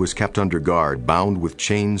 and he was kept under guard, bound with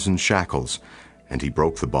chains and shackles. And he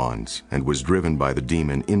broke the bonds, and was driven by the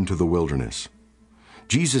demon into the wilderness.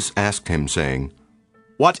 Jesus asked him, saying,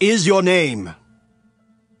 What is your name?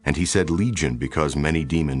 And he said, Legion, because many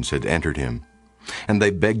demons had entered him. And they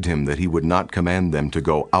begged him that he would not command them to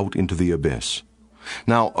go out into the abyss.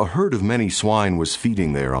 Now a herd of many swine was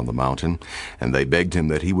feeding there on the mountain, and they begged him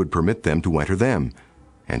that he would permit them to enter them.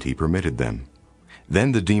 And he permitted them.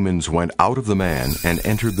 Then the demons went out of the man and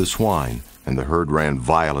entered the swine, and the herd ran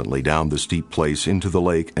violently down the steep place into the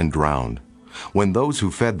lake and drowned. When those who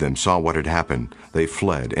fed them saw what had happened, they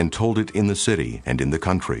fled and told it in the city and in the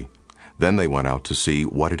country. Then they went out to see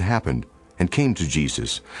what had happened, and came to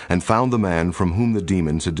Jesus, and found the man from whom the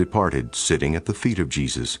demons had departed sitting at the feet of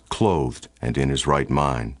Jesus, clothed and in his right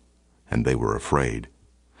mind. And they were afraid.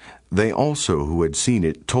 They also who had seen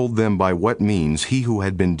it told them by what means he who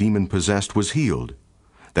had been demon-possessed was healed.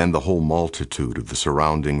 Then the whole multitude of the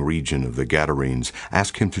surrounding region of the Gadarenes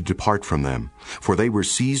asked him to depart from them, for they were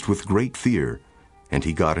seized with great fear. And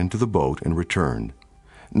he got into the boat and returned.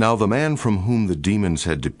 Now the man from whom the demons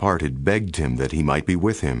had departed begged him that he might be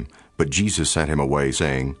with him. But Jesus sent him away,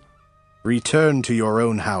 saying, Return to your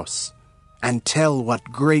own house, and tell what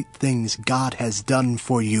great things God has done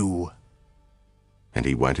for you. And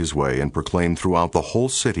he went his way and proclaimed throughout the whole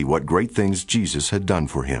city what great things Jesus had done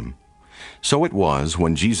for him. So it was,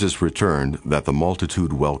 when Jesus returned, that the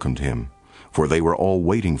multitude welcomed him, for they were all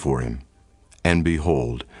waiting for him. And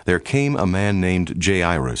behold, there came a man named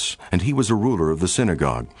Jairus, and he was a ruler of the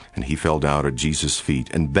synagogue. And he fell down at Jesus' feet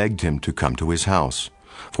and begged him to come to his house.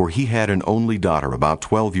 For he had an only daughter about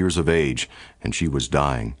 12 years of age, and she was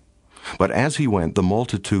dying. But as he went, the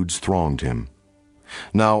multitudes thronged him.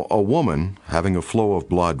 Now a woman, having a flow of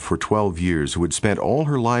blood for 12 years, who had spent all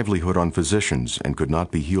her livelihood on physicians and could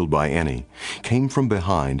not be healed by any, came from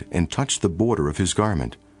behind and touched the border of his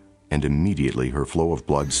garment. And immediately her flow of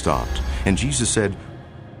blood stopped. And Jesus said,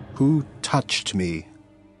 Who touched me?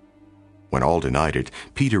 When all denied it,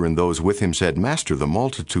 Peter and those with him said, Master, the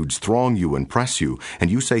multitudes throng you and press you, and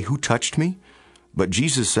you say, Who touched me? But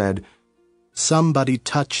Jesus said, Somebody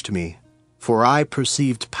touched me, for I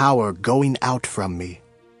perceived power going out from me.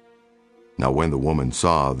 Now when the woman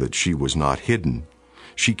saw that she was not hidden,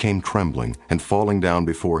 she came trembling, and falling down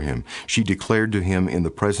before him, she declared to him in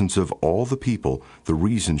the presence of all the people the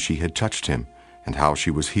reason she had touched him, and how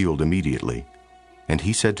she was healed immediately. And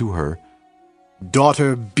he said to her,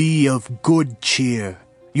 Daughter, be of good cheer.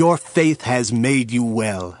 Your faith has made you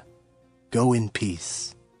well. Go in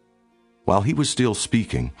peace. While he was still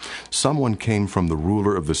speaking, someone came from the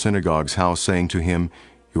ruler of the synagogue's house, saying to him,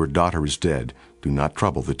 Your daughter is dead. Do not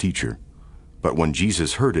trouble the teacher. But when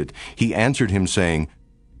Jesus heard it, he answered him, saying,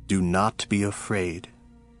 Do not be afraid.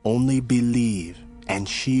 Only believe, and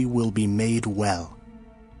she will be made well.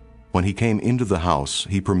 When he came into the house,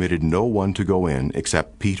 he permitted no one to go in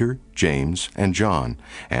except Peter, James, and John,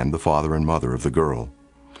 and the father and mother of the girl.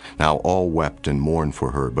 Now all wept and mourned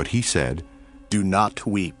for her, but he said, Do not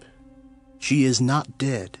weep. She is not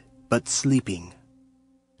dead, but sleeping.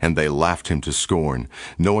 And they laughed him to scorn,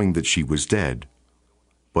 knowing that she was dead.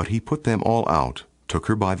 But he put them all out, took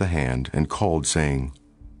her by the hand, and called, saying,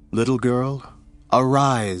 Little girl,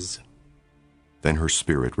 arise. Then her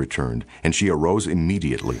spirit returned, and she arose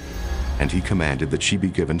immediately. And he commanded that she be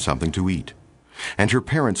given something to eat. And her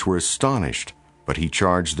parents were astonished, but he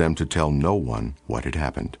charged them to tell no one what had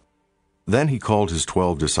happened. Then he called his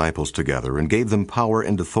 12 disciples together, and gave them power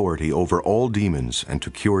and authority over all demons, and to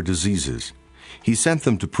cure diseases. He sent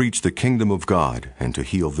them to preach the kingdom of God, and to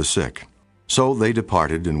heal the sick. So they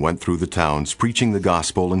departed and went through the towns, preaching the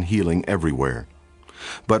gospel and healing everywhere.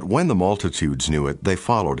 But when the multitudes knew it, they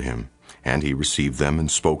followed him. And he received them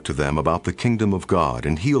and spoke to them about the kingdom of God,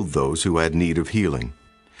 and healed those who had need of healing.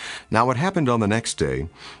 Now it happened on the next day,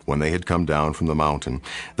 when they had come down from the mountain,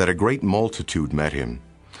 that a great multitude met him.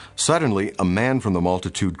 Suddenly a man from the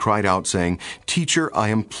multitude cried out, saying, Teacher, I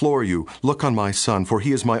implore you, look on my son, for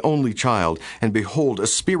he is my only child. And behold, a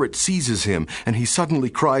spirit seizes him, and he suddenly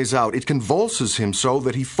cries out. It convulses him so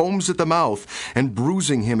that he foams at the mouth, and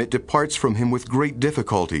bruising him, it departs from him with great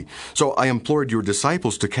difficulty. So I implored your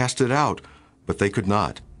disciples to cast it out, but they could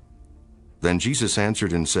not. Then Jesus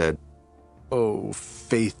answered and said, O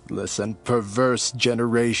faithless and perverse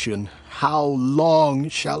generation, how long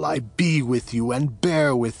shall I be with you and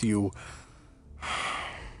bear with you?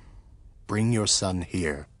 Bring your son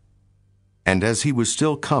here. And as he was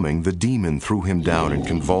still coming, the demon threw him down and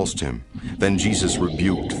convulsed him. Then Jesus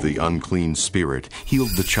rebuked the unclean spirit,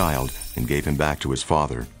 healed the child, and gave him back to his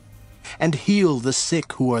father. And heal the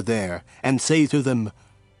sick who are there, and say to them,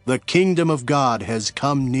 The kingdom of God has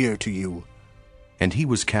come near to you. And he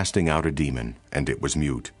was casting out a demon, and it was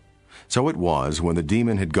mute. So it was, when the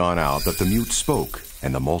demon had gone out, that the mute spoke,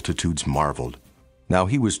 and the multitudes marveled. Now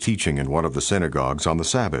he was teaching in one of the synagogues on the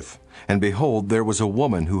Sabbath. And behold, there was a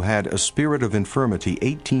woman who had a spirit of infirmity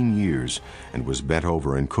 18 years, and was bent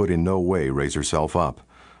over, and could in no way raise herself up.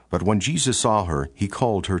 But when Jesus saw her, he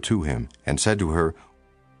called her to him, and said to her,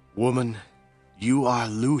 Woman, you are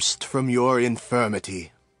loosed from your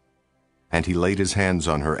infirmity. And he laid his hands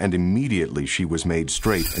on her, and immediately she was made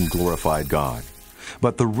straight and glorified God.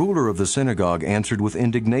 But the ruler of the synagogue answered with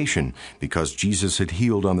indignation, because Jesus had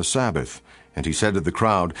healed on the Sabbath. And he said to the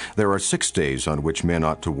crowd, There are 6 days on which men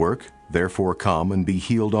ought to work. Therefore come and be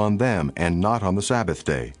healed on them, and not on the Sabbath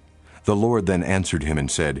day. The Lord then answered him and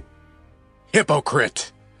said,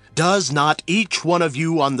 Hypocrite! Does not each one of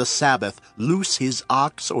you on the Sabbath loose his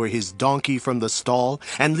ox or his donkey from the stall,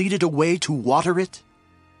 and lead it away to water it?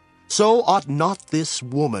 So ought not this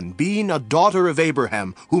woman, being a daughter of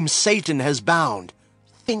Abraham, whom Satan has bound,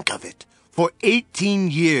 think of it, for 18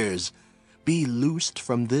 years, be loosed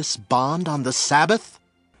from this bond on the Sabbath?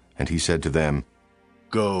 And he said to them,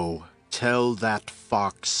 Go, tell that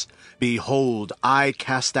fox, Behold, I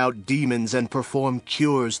cast out demons and perform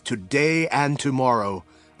cures today and tomorrow,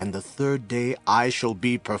 and the 3rd day I shall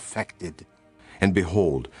be perfected. And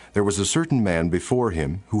behold, there was a certain man before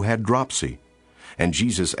him who had dropsy. And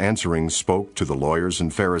Jesus answering spoke to the lawyers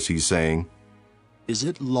and Pharisees, saying, Is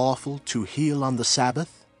it lawful to heal on the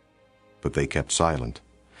Sabbath? But they kept silent.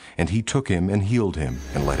 And he took him and healed him,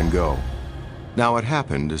 and let him go. Now it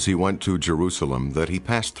happened, as he went to Jerusalem, that he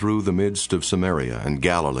passed through the midst of Samaria and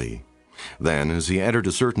Galilee. Then, as he entered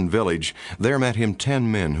a certain village, there met him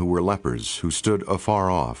 10 men who were lepers, who stood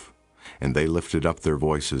afar off. And they lifted up their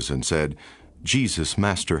voices and said, Jesus,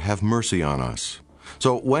 Master, have mercy on us.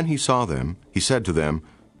 So when he saw them, he said to them,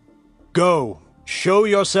 Go, show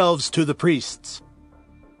yourselves to the priests.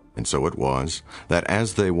 And so it was, that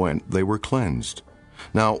as they went, they were cleansed.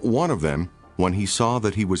 Now one of them, when he saw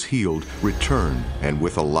that he was healed, returned, and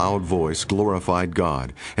with a loud voice glorified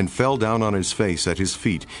God, and fell down on his face at his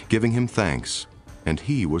feet, giving him thanks. And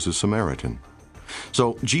he was a Samaritan.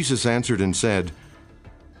 So Jesus answered and said,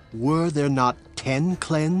 Were there not 10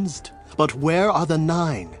 cleansed? But where are the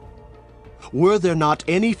 9? Were there not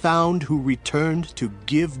any found who returned to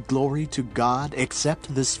give glory to God,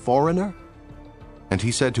 except this foreigner? And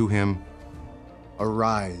he said to him,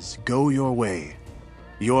 Arise, go your way.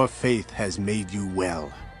 Your faith has made you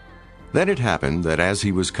well. Then it happened that as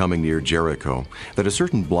he was coming near Jericho, that a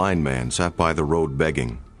certain blind man sat by the road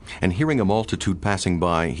begging. And hearing a multitude passing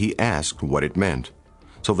by, he asked what it meant.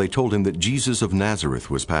 So they told him that Jesus of Nazareth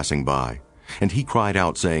was passing by. And he cried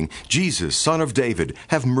out, saying, Jesus, Son of David,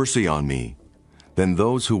 have mercy on me. Then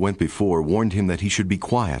those who went before warned him that he should be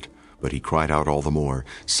quiet. But he cried out all the more,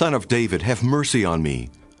 Son of David, have mercy on me.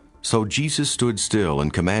 So Jesus stood still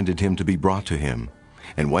and commanded him to be brought to him.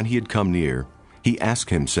 And when he had come near, he asked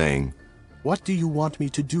him, saying, What do you want me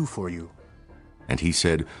to do for you? And he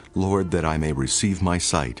said, Lord, that I may receive my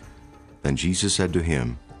sight. Then Jesus said to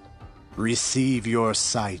him, Receive your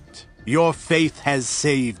sight. Your faith has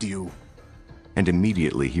saved you. And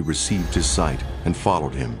immediately he received his sight, and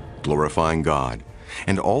followed him, glorifying God.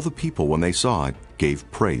 And all the people, when they saw it, gave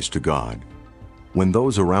praise to God. When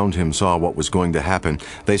those around him saw what was going to happen,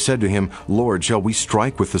 they said to him, Lord, shall we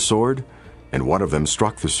strike with the sword? And one of them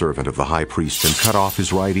struck the servant of the high priest, and cut off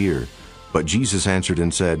his right ear. But Jesus answered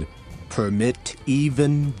and said, Permit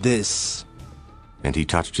even this. And he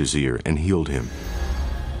touched his ear, and healed him.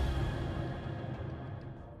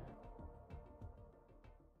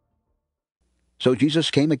 So Jesus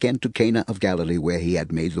came again to Cana of Galilee, where he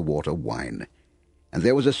had made the water wine. And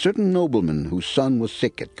there was a certain nobleman whose son was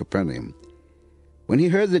sick at Capernaum. When he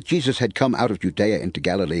heard that Jesus had come out of Judea into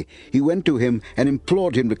Galilee, he went to him and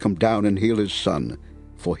implored him to come down and heal his son,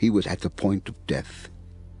 for he was at the point of death.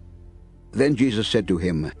 Then Jesus said to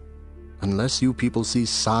him, Unless you people see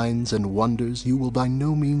signs and wonders, you will by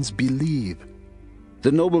no means believe.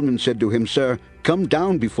 The nobleman said to him, Sir, come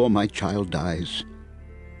down before my child dies.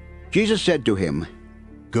 Jesus said to him,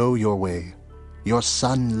 Go your way. Your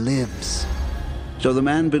son lives. So the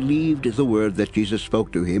man believed the word that Jesus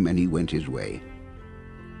spoke to him, and he went his way.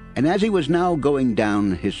 And as he was now going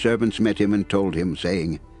down, his servants met him and told him,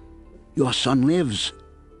 saying, Your son lives.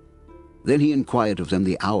 Then he inquired of them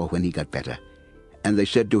the hour when he got better. And they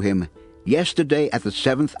said to him, Yesterday at the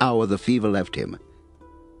 7th hour the fever left him.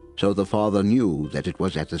 So the father knew that it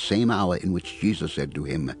was at the same hour in which Jesus said to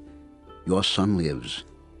him, Your son lives.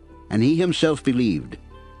 And he himself believed,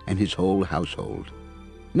 and his whole household.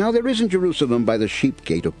 Now there is in Jerusalem by the sheep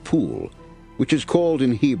gate a pool, which is called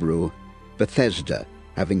in Hebrew Bethesda,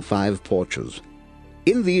 having 5 porches.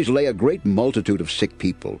 In these lay a great multitude of sick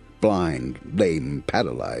people, blind, lame,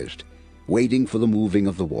 paralyzed, waiting for the moving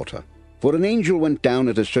of the water. For an angel went down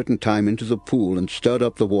at a certain time into the pool and stirred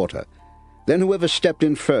up the water. Then whoever stepped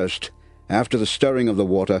in first, after the stirring of the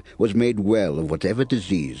water, was made well of whatever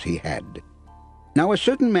disease he had. Now a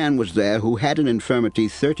certain man was there who had an infirmity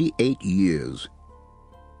 38 years.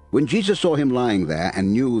 When Jesus saw him lying there,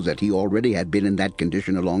 and knew that he already had been in that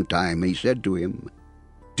condition a long time, he said to him,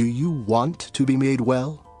 Do you want to be made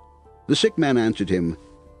well? The sick man answered him,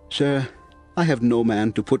 Sir, I have no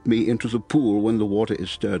man to put me into the pool when the water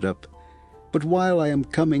is stirred up. But while I am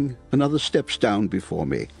coming, another steps down before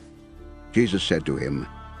me. Jesus said to him,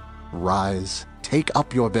 Rise, take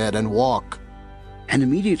up your bed and walk. And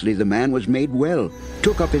immediately the man was made well,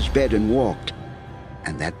 took up his bed and walked.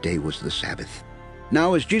 And that day was the Sabbath.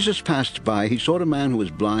 Now as Jesus passed by, he saw a man who was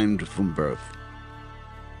blind from birth.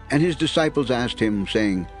 And his disciples asked him,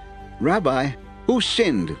 saying, Rabbi, who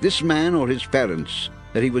sinned, this man or his parents,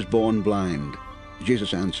 that he was born blind?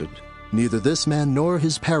 Jesus answered, Neither this man nor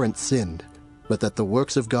his parents sinned, but that the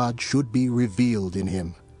works of God should be revealed in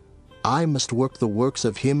him. I must work the works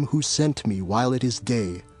of him who sent me while it is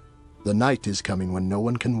day. The night is coming when no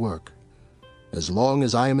one can work. As long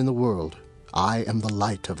as I am in the world, I am the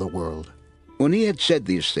light of the world. When he had said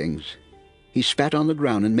these things, he spat on the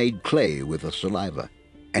ground and made clay with the saliva.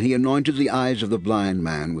 And he anointed the eyes of the blind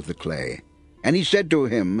man with the clay. And he said to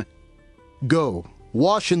him, Go,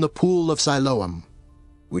 wash in the pool of Siloam,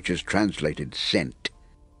 which is translated sent.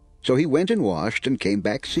 So he went and washed and came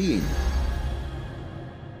back seeing.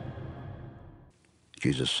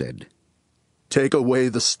 Jesus said, Take away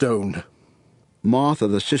the stone. Martha,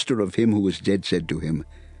 the sister of him who was dead, said to him,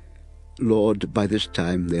 Lord, by this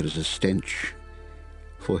time there is a stench,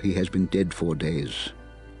 for he has been dead 4 days.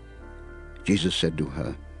 Jesus said to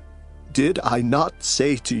her, Did I not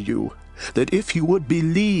say to you that if you would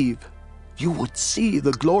believe, you would see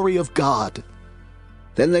the glory of God?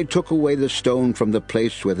 Then they took away the stone from the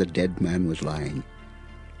place where the dead man was lying.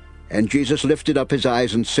 And Jesus lifted up his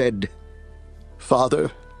eyes and said,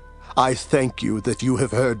 Father, I thank you that you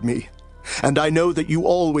have heard me, and I know that you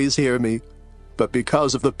always hear me. But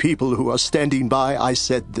because of the people who are standing by, I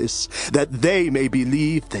said this, that they may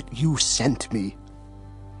believe that you sent me.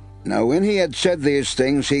 Now when he had said these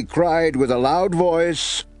things, he cried with a loud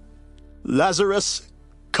voice, Lazarus,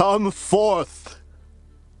 come forth!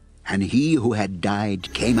 And he who had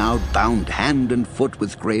died came out bound hand and foot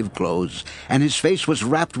with grave clothes, and his face was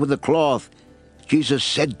wrapped with a cloth. Jesus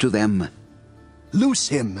said to them, Loose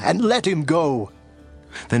him and let him go.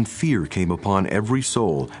 Then fear came upon every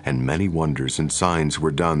soul, and many wonders and signs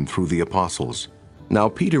were done through the apostles. Now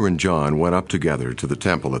Peter and John went up together to the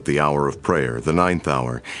temple at the hour of prayer, the 9th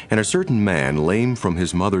hour, and a certain man, lame from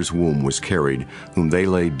his mother's womb, was carried, whom they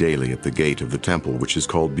laid daily at the gate of the temple, which is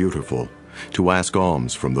called Beautiful, to ask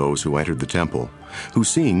alms from those who entered the temple, who,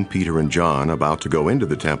 seeing Peter and John about to go into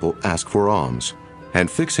the temple, asked for alms.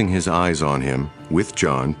 And fixing his eyes on him, with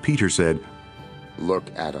John, Peter said, Look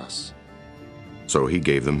at us. So he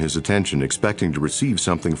gave them his attention, expecting to receive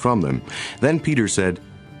something from them. Then Peter said,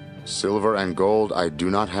 Silver and gold I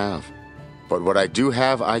do not have, but what I do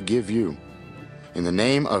have I give you. In the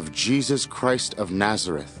name of Jesus Christ of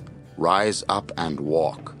Nazareth, rise up and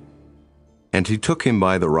walk. And he took him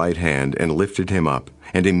by the right hand and lifted him up,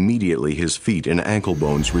 and immediately his feet and ankle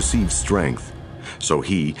bones received strength. So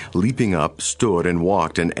he, leaping up, stood and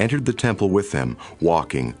walked and entered the temple with them,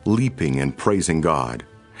 walking, leaping, and praising God.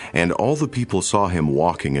 And all the people saw him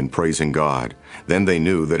walking and praising God. Then they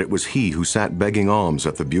knew that it was he who sat begging alms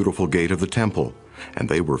at the beautiful gate of the temple, and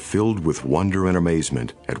they were filled with wonder and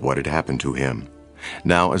amazement at what had happened to him.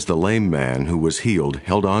 Now as the lame man who was healed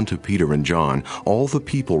held on to Peter and John, all the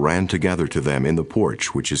people ran together to them in the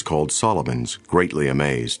porch, which is called Solomon's, greatly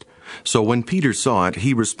amazed. So when Peter saw it,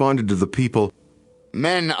 he responded to the people,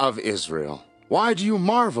 Men of Israel, why do you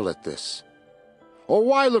marvel at this? Or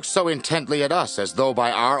why look so intently at us, as though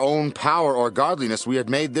by our own power or godliness we had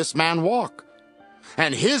made this man walk?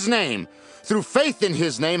 And his name, through faith in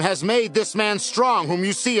his name, has made this man strong, whom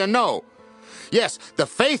you see and know. Yes, the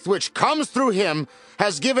faith which comes through him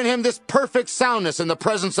has given him this perfect soundness in the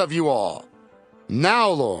presence of you all. Now,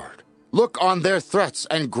 Lord, look on their threats,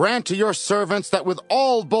 and grant to your servants that with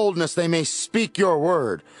all boldness they may speak your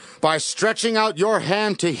word, by stretching out your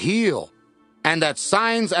hand to heal, and that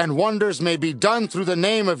signs and wonders may be done through the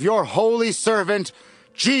name of your holy servant,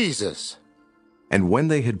 Jesus. And when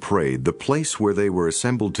they had prayed, the place where they were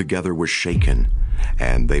assembled together was shaken,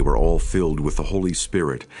 and they were all filled with the Holy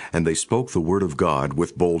Spirit, and they spoke the word of God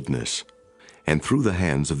with boldness. And through the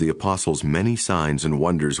hands of the apostles many signs and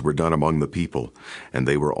wonders were done among the people, and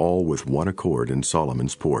they were all with one accord in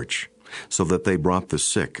Solomon's porch, so that they brought the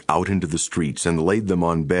sick out into the streets and laid them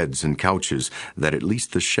on beds and couches, that at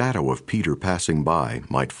least the shadow of Peter passing by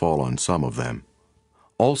might fall on some of them.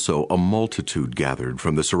 Also a multitude gathered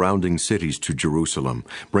from the surrounding cities to Jerusalem,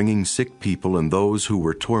 bringing sick people and those who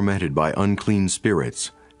were tormented by unclean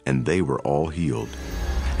spirits, and they were all healed.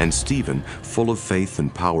 And Stephen, full of faith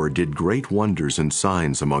and power, did great wonders and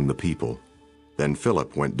signs among the people. Then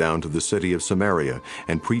Philip went down to the city of Samaria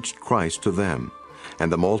and preached Christ to them.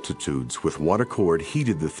 And the multitudes with one accord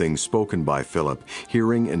heeded the things spoken by Philip,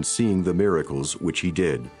 hearing and seeing the miracles which he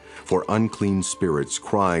did. For unclean spirits,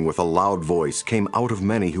 crying with a loud voice, came out of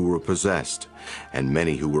many who were possessed, and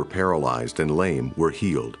many who were paralyzed and lame were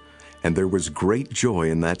healed. And there was great joy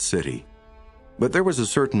in that city. But there was a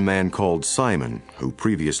certain man called Simon, who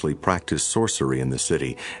previously practiced sorcery in the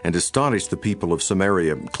city, and astonished the people of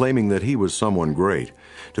Samaria, claiming that he was someone great,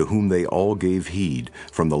 to whom they all gave heed,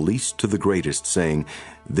 from the least to the greatest, saying,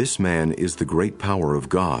 This man is the great power of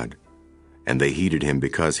God. And they heeded him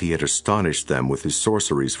because he had astonished them with his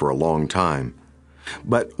sorceries for a long time.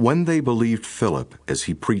 But when they believed Philip, as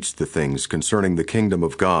he preached the things concerning the kingdom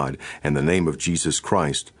of God and the name of Jesus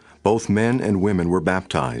Christ, both men and women were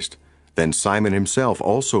baptized. Then Simon himself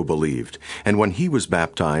also believed, and when he was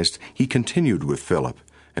baptized, he continued with Philip,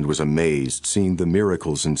 and was amazed, seeing the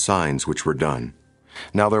miracles and signs which were done.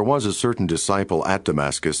 Now there was a certain disciple at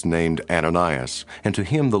Damascus named Ananias, and to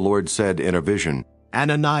him the Lord said in a vision,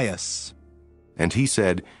 Ananias. And he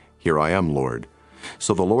said, Here I am, Lord.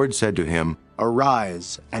 So the Lord said to him,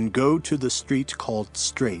 Arise, and go to the street called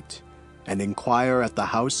Straight, and inquire at the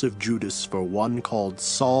house of Judas for one called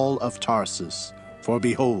Saul of Tarsus, for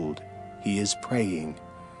behold, he is praying.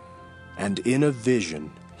 And in a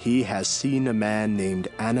vision he has seen a man named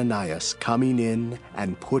Ananias coming in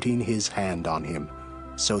and putting his hand on him,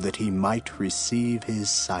 so that he might receive his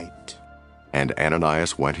sight. And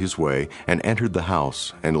Ananias went his way, and entered the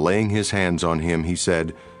house, and laying his hands on him, he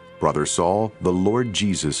said, Brother Saul, the Lord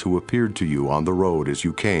Jesus, who appeared to you on the road as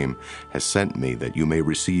you came, has sent me that you may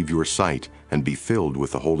receive your sight, and be filled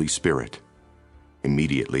with the Holy Spirit.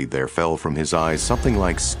 Immediately there fell from his eyes something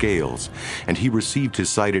like scales, and he received his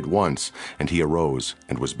sight at once, and he arose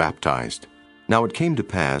and was baptized. Now it came to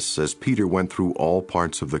pass, as Peter went through all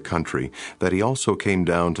parts of the country, that he also came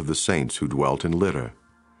down to the saints who dwelt in Lydda.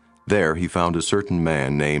 There he found a certain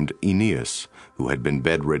man named Aeneas, who had been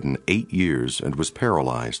bedridden 8 years and was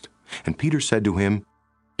paralyzed. And Peter said to him,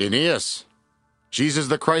 Aeneas, Jesus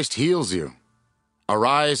the Christ heals you.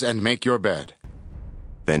 Arise and make your bed.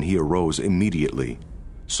 Then he arose immediately.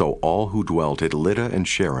 So all who dwelt at Lydda and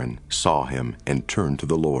Sharon saw him and turned to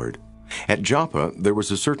the Lord. At Joppa there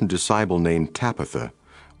was a certain disciple named Tabitha,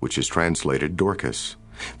 which is translated Dorcas.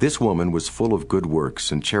 This woman was full of good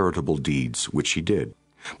works and charitable deeds, which she did.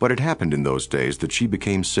 But it happened in those days that she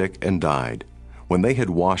became sick and died. When they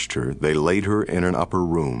had washed her, they laid her in an upper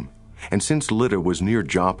room. And since Lydda was near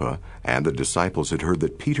Joppa, and the disciples had heard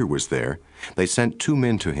that Peter was there, they sent 2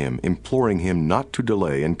 men to him, imploring him not to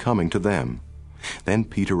delay in coming to them. Then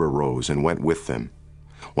Peter arose and went with them.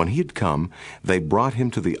 When he had come, they brought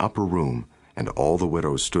him to the upper room, and all the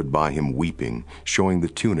widows stood by him weeping, showing the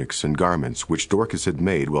tunics and garments which Dorcas had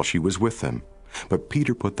made while she was with them. But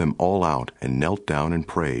Peter put them all out, and knelt down and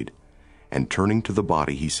prayed. And turning to the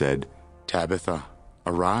body, he said, Tabitha,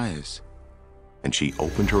 arise. And she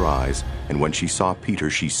opened her eyes, and when she saw Peter,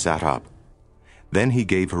 she sat up. Then he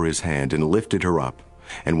gave her his hand and lifted her up.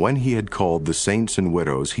 And when he had called the saints and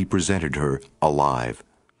widows, he presented her alive.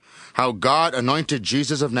 How God anointed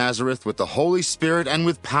Jesus of Nazareth with the Holy Spirit and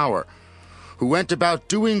with power, who went about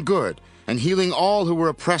doing good and healing all who were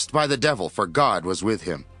oppressed by the devil, for God was with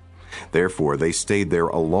him. Therefore they stayed there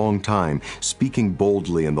a long time, speaking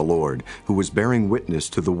boldly in the Lord, who was bearing witness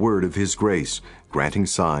to the word of his grace, granting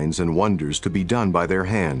signs and wonders to be done by their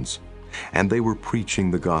hands. And they were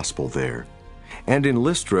preaching the gospel there. And in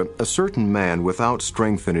Lystra a certain man without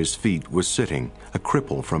strength in his feet was sitting, a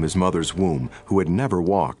cripple from his mother's womb, who had never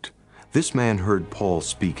walked. This man heard Paul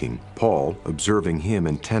speaking. Paul, observing him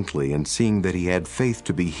intently and seeing that he had faith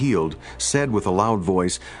to be healed, said with a loud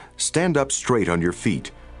voice, "Stand up straight on your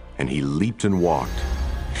feet." And he leaped and walked.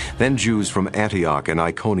 Then Jews from Antioch and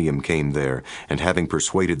Iconium came there, and having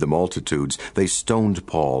persuaded the multitudes, they stoned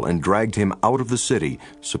Paul and dragged him out of the city,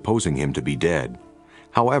 supposing him to be dead.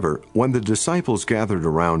 However, when the disciples gathered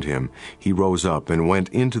around him, he rose up and went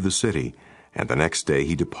into the city, and the next day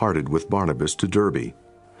he departed with Barnabas to Derbe.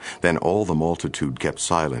 Then all the multitude kept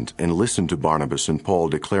silent and listened to Barnabas and Paul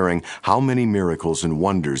declaring how many miracles and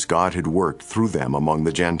wonders God had worked through them among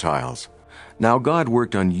the Gentiles. Now God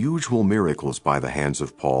worked unusual miracles by the hands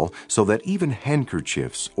of Paul, so that even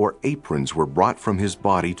handkerchiefs or aprons were brought from his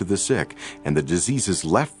body to the sick, and the diseases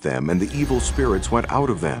left them, and the evil spirits went out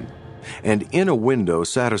of them. And in a window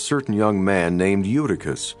sat a certain young man named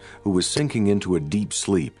Eutychus, who was sinking into a deep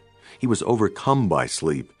sleep. He was overcome by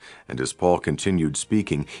sleep, and as Paul continued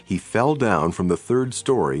speaking, he fell down from the 3rd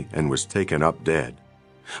story and was taken up dead.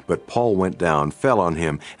 But Paul went down, fell on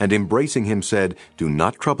him, and embracing him said, "Do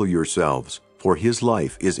not trouble yourselves, for his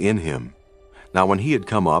life is in him." Now when he had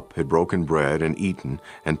come up, had broken bread and eaten,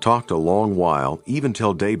 and talked a long while, even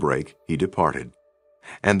till daybreak, he departed.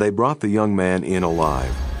 And they brought the young man in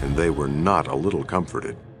alive, and they were not a little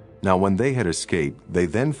comforted. Now when they had escaped, they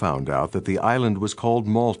then found out that the island was called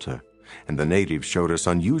Malta, and the natives showed us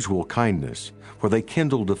unusual kindness, for they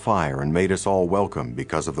kindled a fire and made us all welcome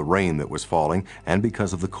because of the rain that was falling and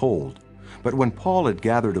because of the cold. But when Paul had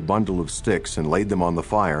gathered a bundle of sticks and laid them on the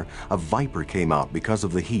fire, a viper came out because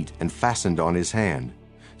of the heat and fastened on his hand.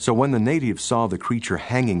 So when the natives saw the creature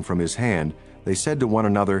hanging from his hand, they said to one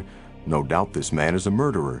another, "No doubt this man is a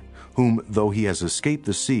murderer, whom, though he has escaped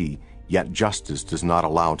the sea, yet justice does not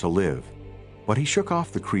allow to live." But he shook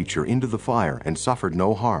off the creature into the fire and suffered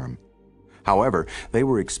no harm. However, they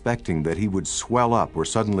were expecting that he would swell up or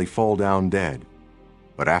suddenly fall down dead.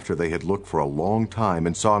 But after they had looked for a long time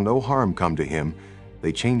and saw no harm come to him,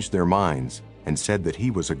 they changed their minds and said that he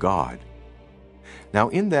was a god. Now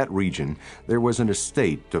in that region there was an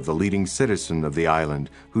estate of the leading citizen of the island,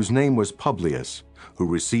 whose name was Publius, who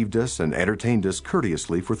received us and entertained us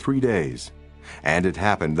courteously for 3 days. And it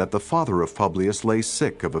happened that the father of Publius lay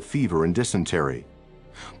sick of a fever and dysentery.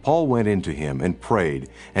 Paul went in to him and prayed,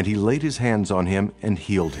 and he laid his hands on him and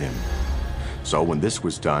healed him. So when this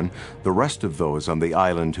was done, the rest of those on the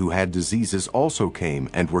island who had diseases also came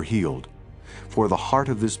and were healed. For the heart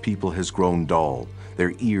of this people has grown dull,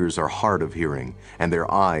 their ears are hard of hearing, and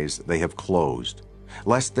their eyes they have closed,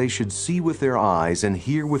 lest they should see with their eyes and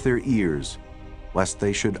hear with their ears, lest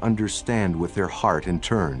they should understand with their heart and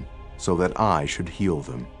turn, so that I should heal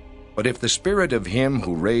them. But if the Spirit of him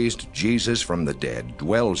who raised Jesus from the dead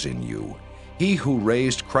dwells in you, he who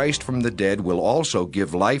raised Christ from the dead will also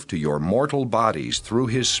give life to your mortal bodies through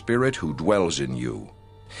his Spirit who dwells in you.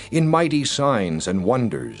 In mighty signs and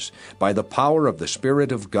wonders, by the power of the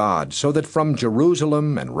Spirit of God, so that from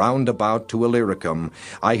Jerusalem and round about to Illyricum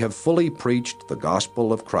I have fully preached the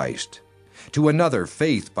gospel of Christ. To another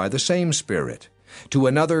faith by the same Spirit, to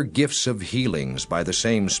another gifts of healings by the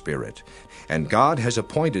same Spirit, and God has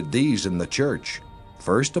appointed these in the church: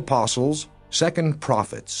 first apostles, second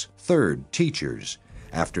prophets, third teachers,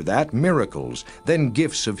 after that miracles, then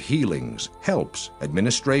gifts of healings, helps,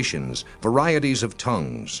 administrations, varieties of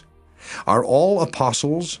tongues. Are all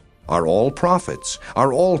apostles? Are all prophets?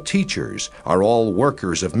 Are all teachers? Are all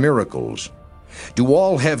workers of miracles? Do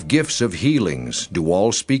all have gifts of healings? Do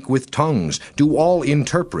all speak with tongues? Do all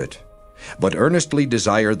interpret? But earnestly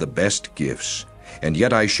desire the best gifts, and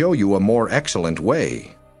yet I show you a more excellent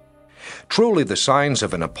way. Truly the signs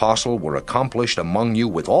of an apostle were accomplished among you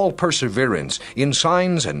with all perseverance, in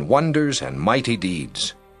signs and wonders and mighty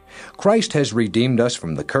deeds. Christ has redeemed us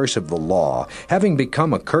from the curse of the law, having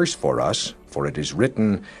become a curse for us, for it is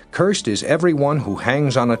written, "Cursed is every one who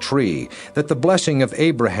hangs on a tree, that the blessing of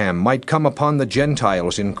Abraham might come upon the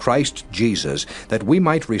Gentiles in Christ Jesus, that we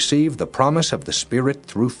might receive the promise of the Spirit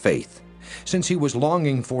through faith. Since he was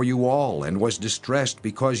longing for you all, and was distressed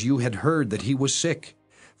because you had heard that he was sick.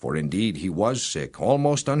 For indeed he was sick,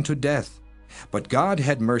 almost unto death. But God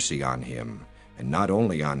had mercy on him, and not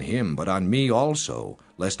only on him, but on me also,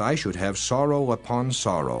 lest I should have sorrow upon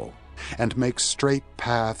sorrow. And make straight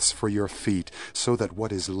paths for your feet, so that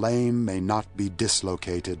what is lame may not be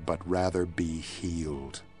dislocated, but rather be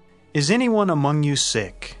healed. Is anyone among you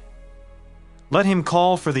sick? Let him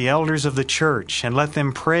call for the elders of the church, and let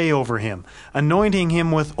them pray over him, anointing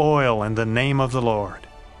him with oil in the name of the Lord.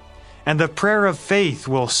 And the prayer of faith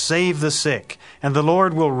will save the sick, and the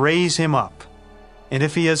Lord will raise him up. And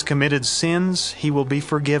if he has committed sins, he will be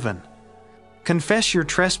forgiven. Confess your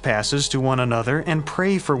trespasses to one another, and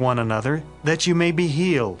pray for one another, that you may be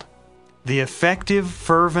healed. The effective,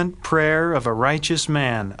 fervent prayer of a righteous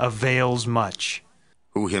man avails much.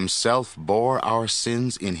 Who himself bore our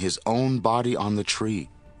sins in his own body on the tree,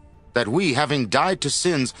 that we, having died to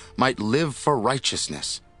sins, might live for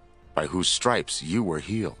righteousness, by whose stripes you were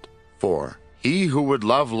healed. For he who would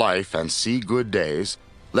love life and see good days,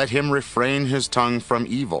 let him refrain his tongue from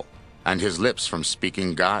evil, and his lips from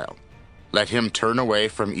speaking guile. Let him turn away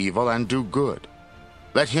from evil and do good.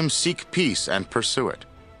 Let him seek peace and pursue it.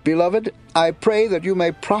 Beloved, I pray that you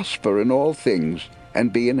may prosper in all things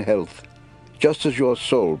and be in health, just as your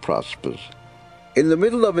soul prospers. In the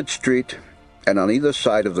middle of its street, and on either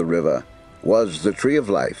side of the river, was the tree of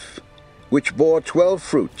life, which bore 12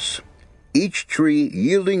 fruits, each tree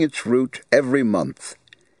yielding its fruit every month.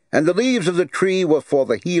 And the leaves of the tree were for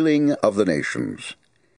the healing of the nations.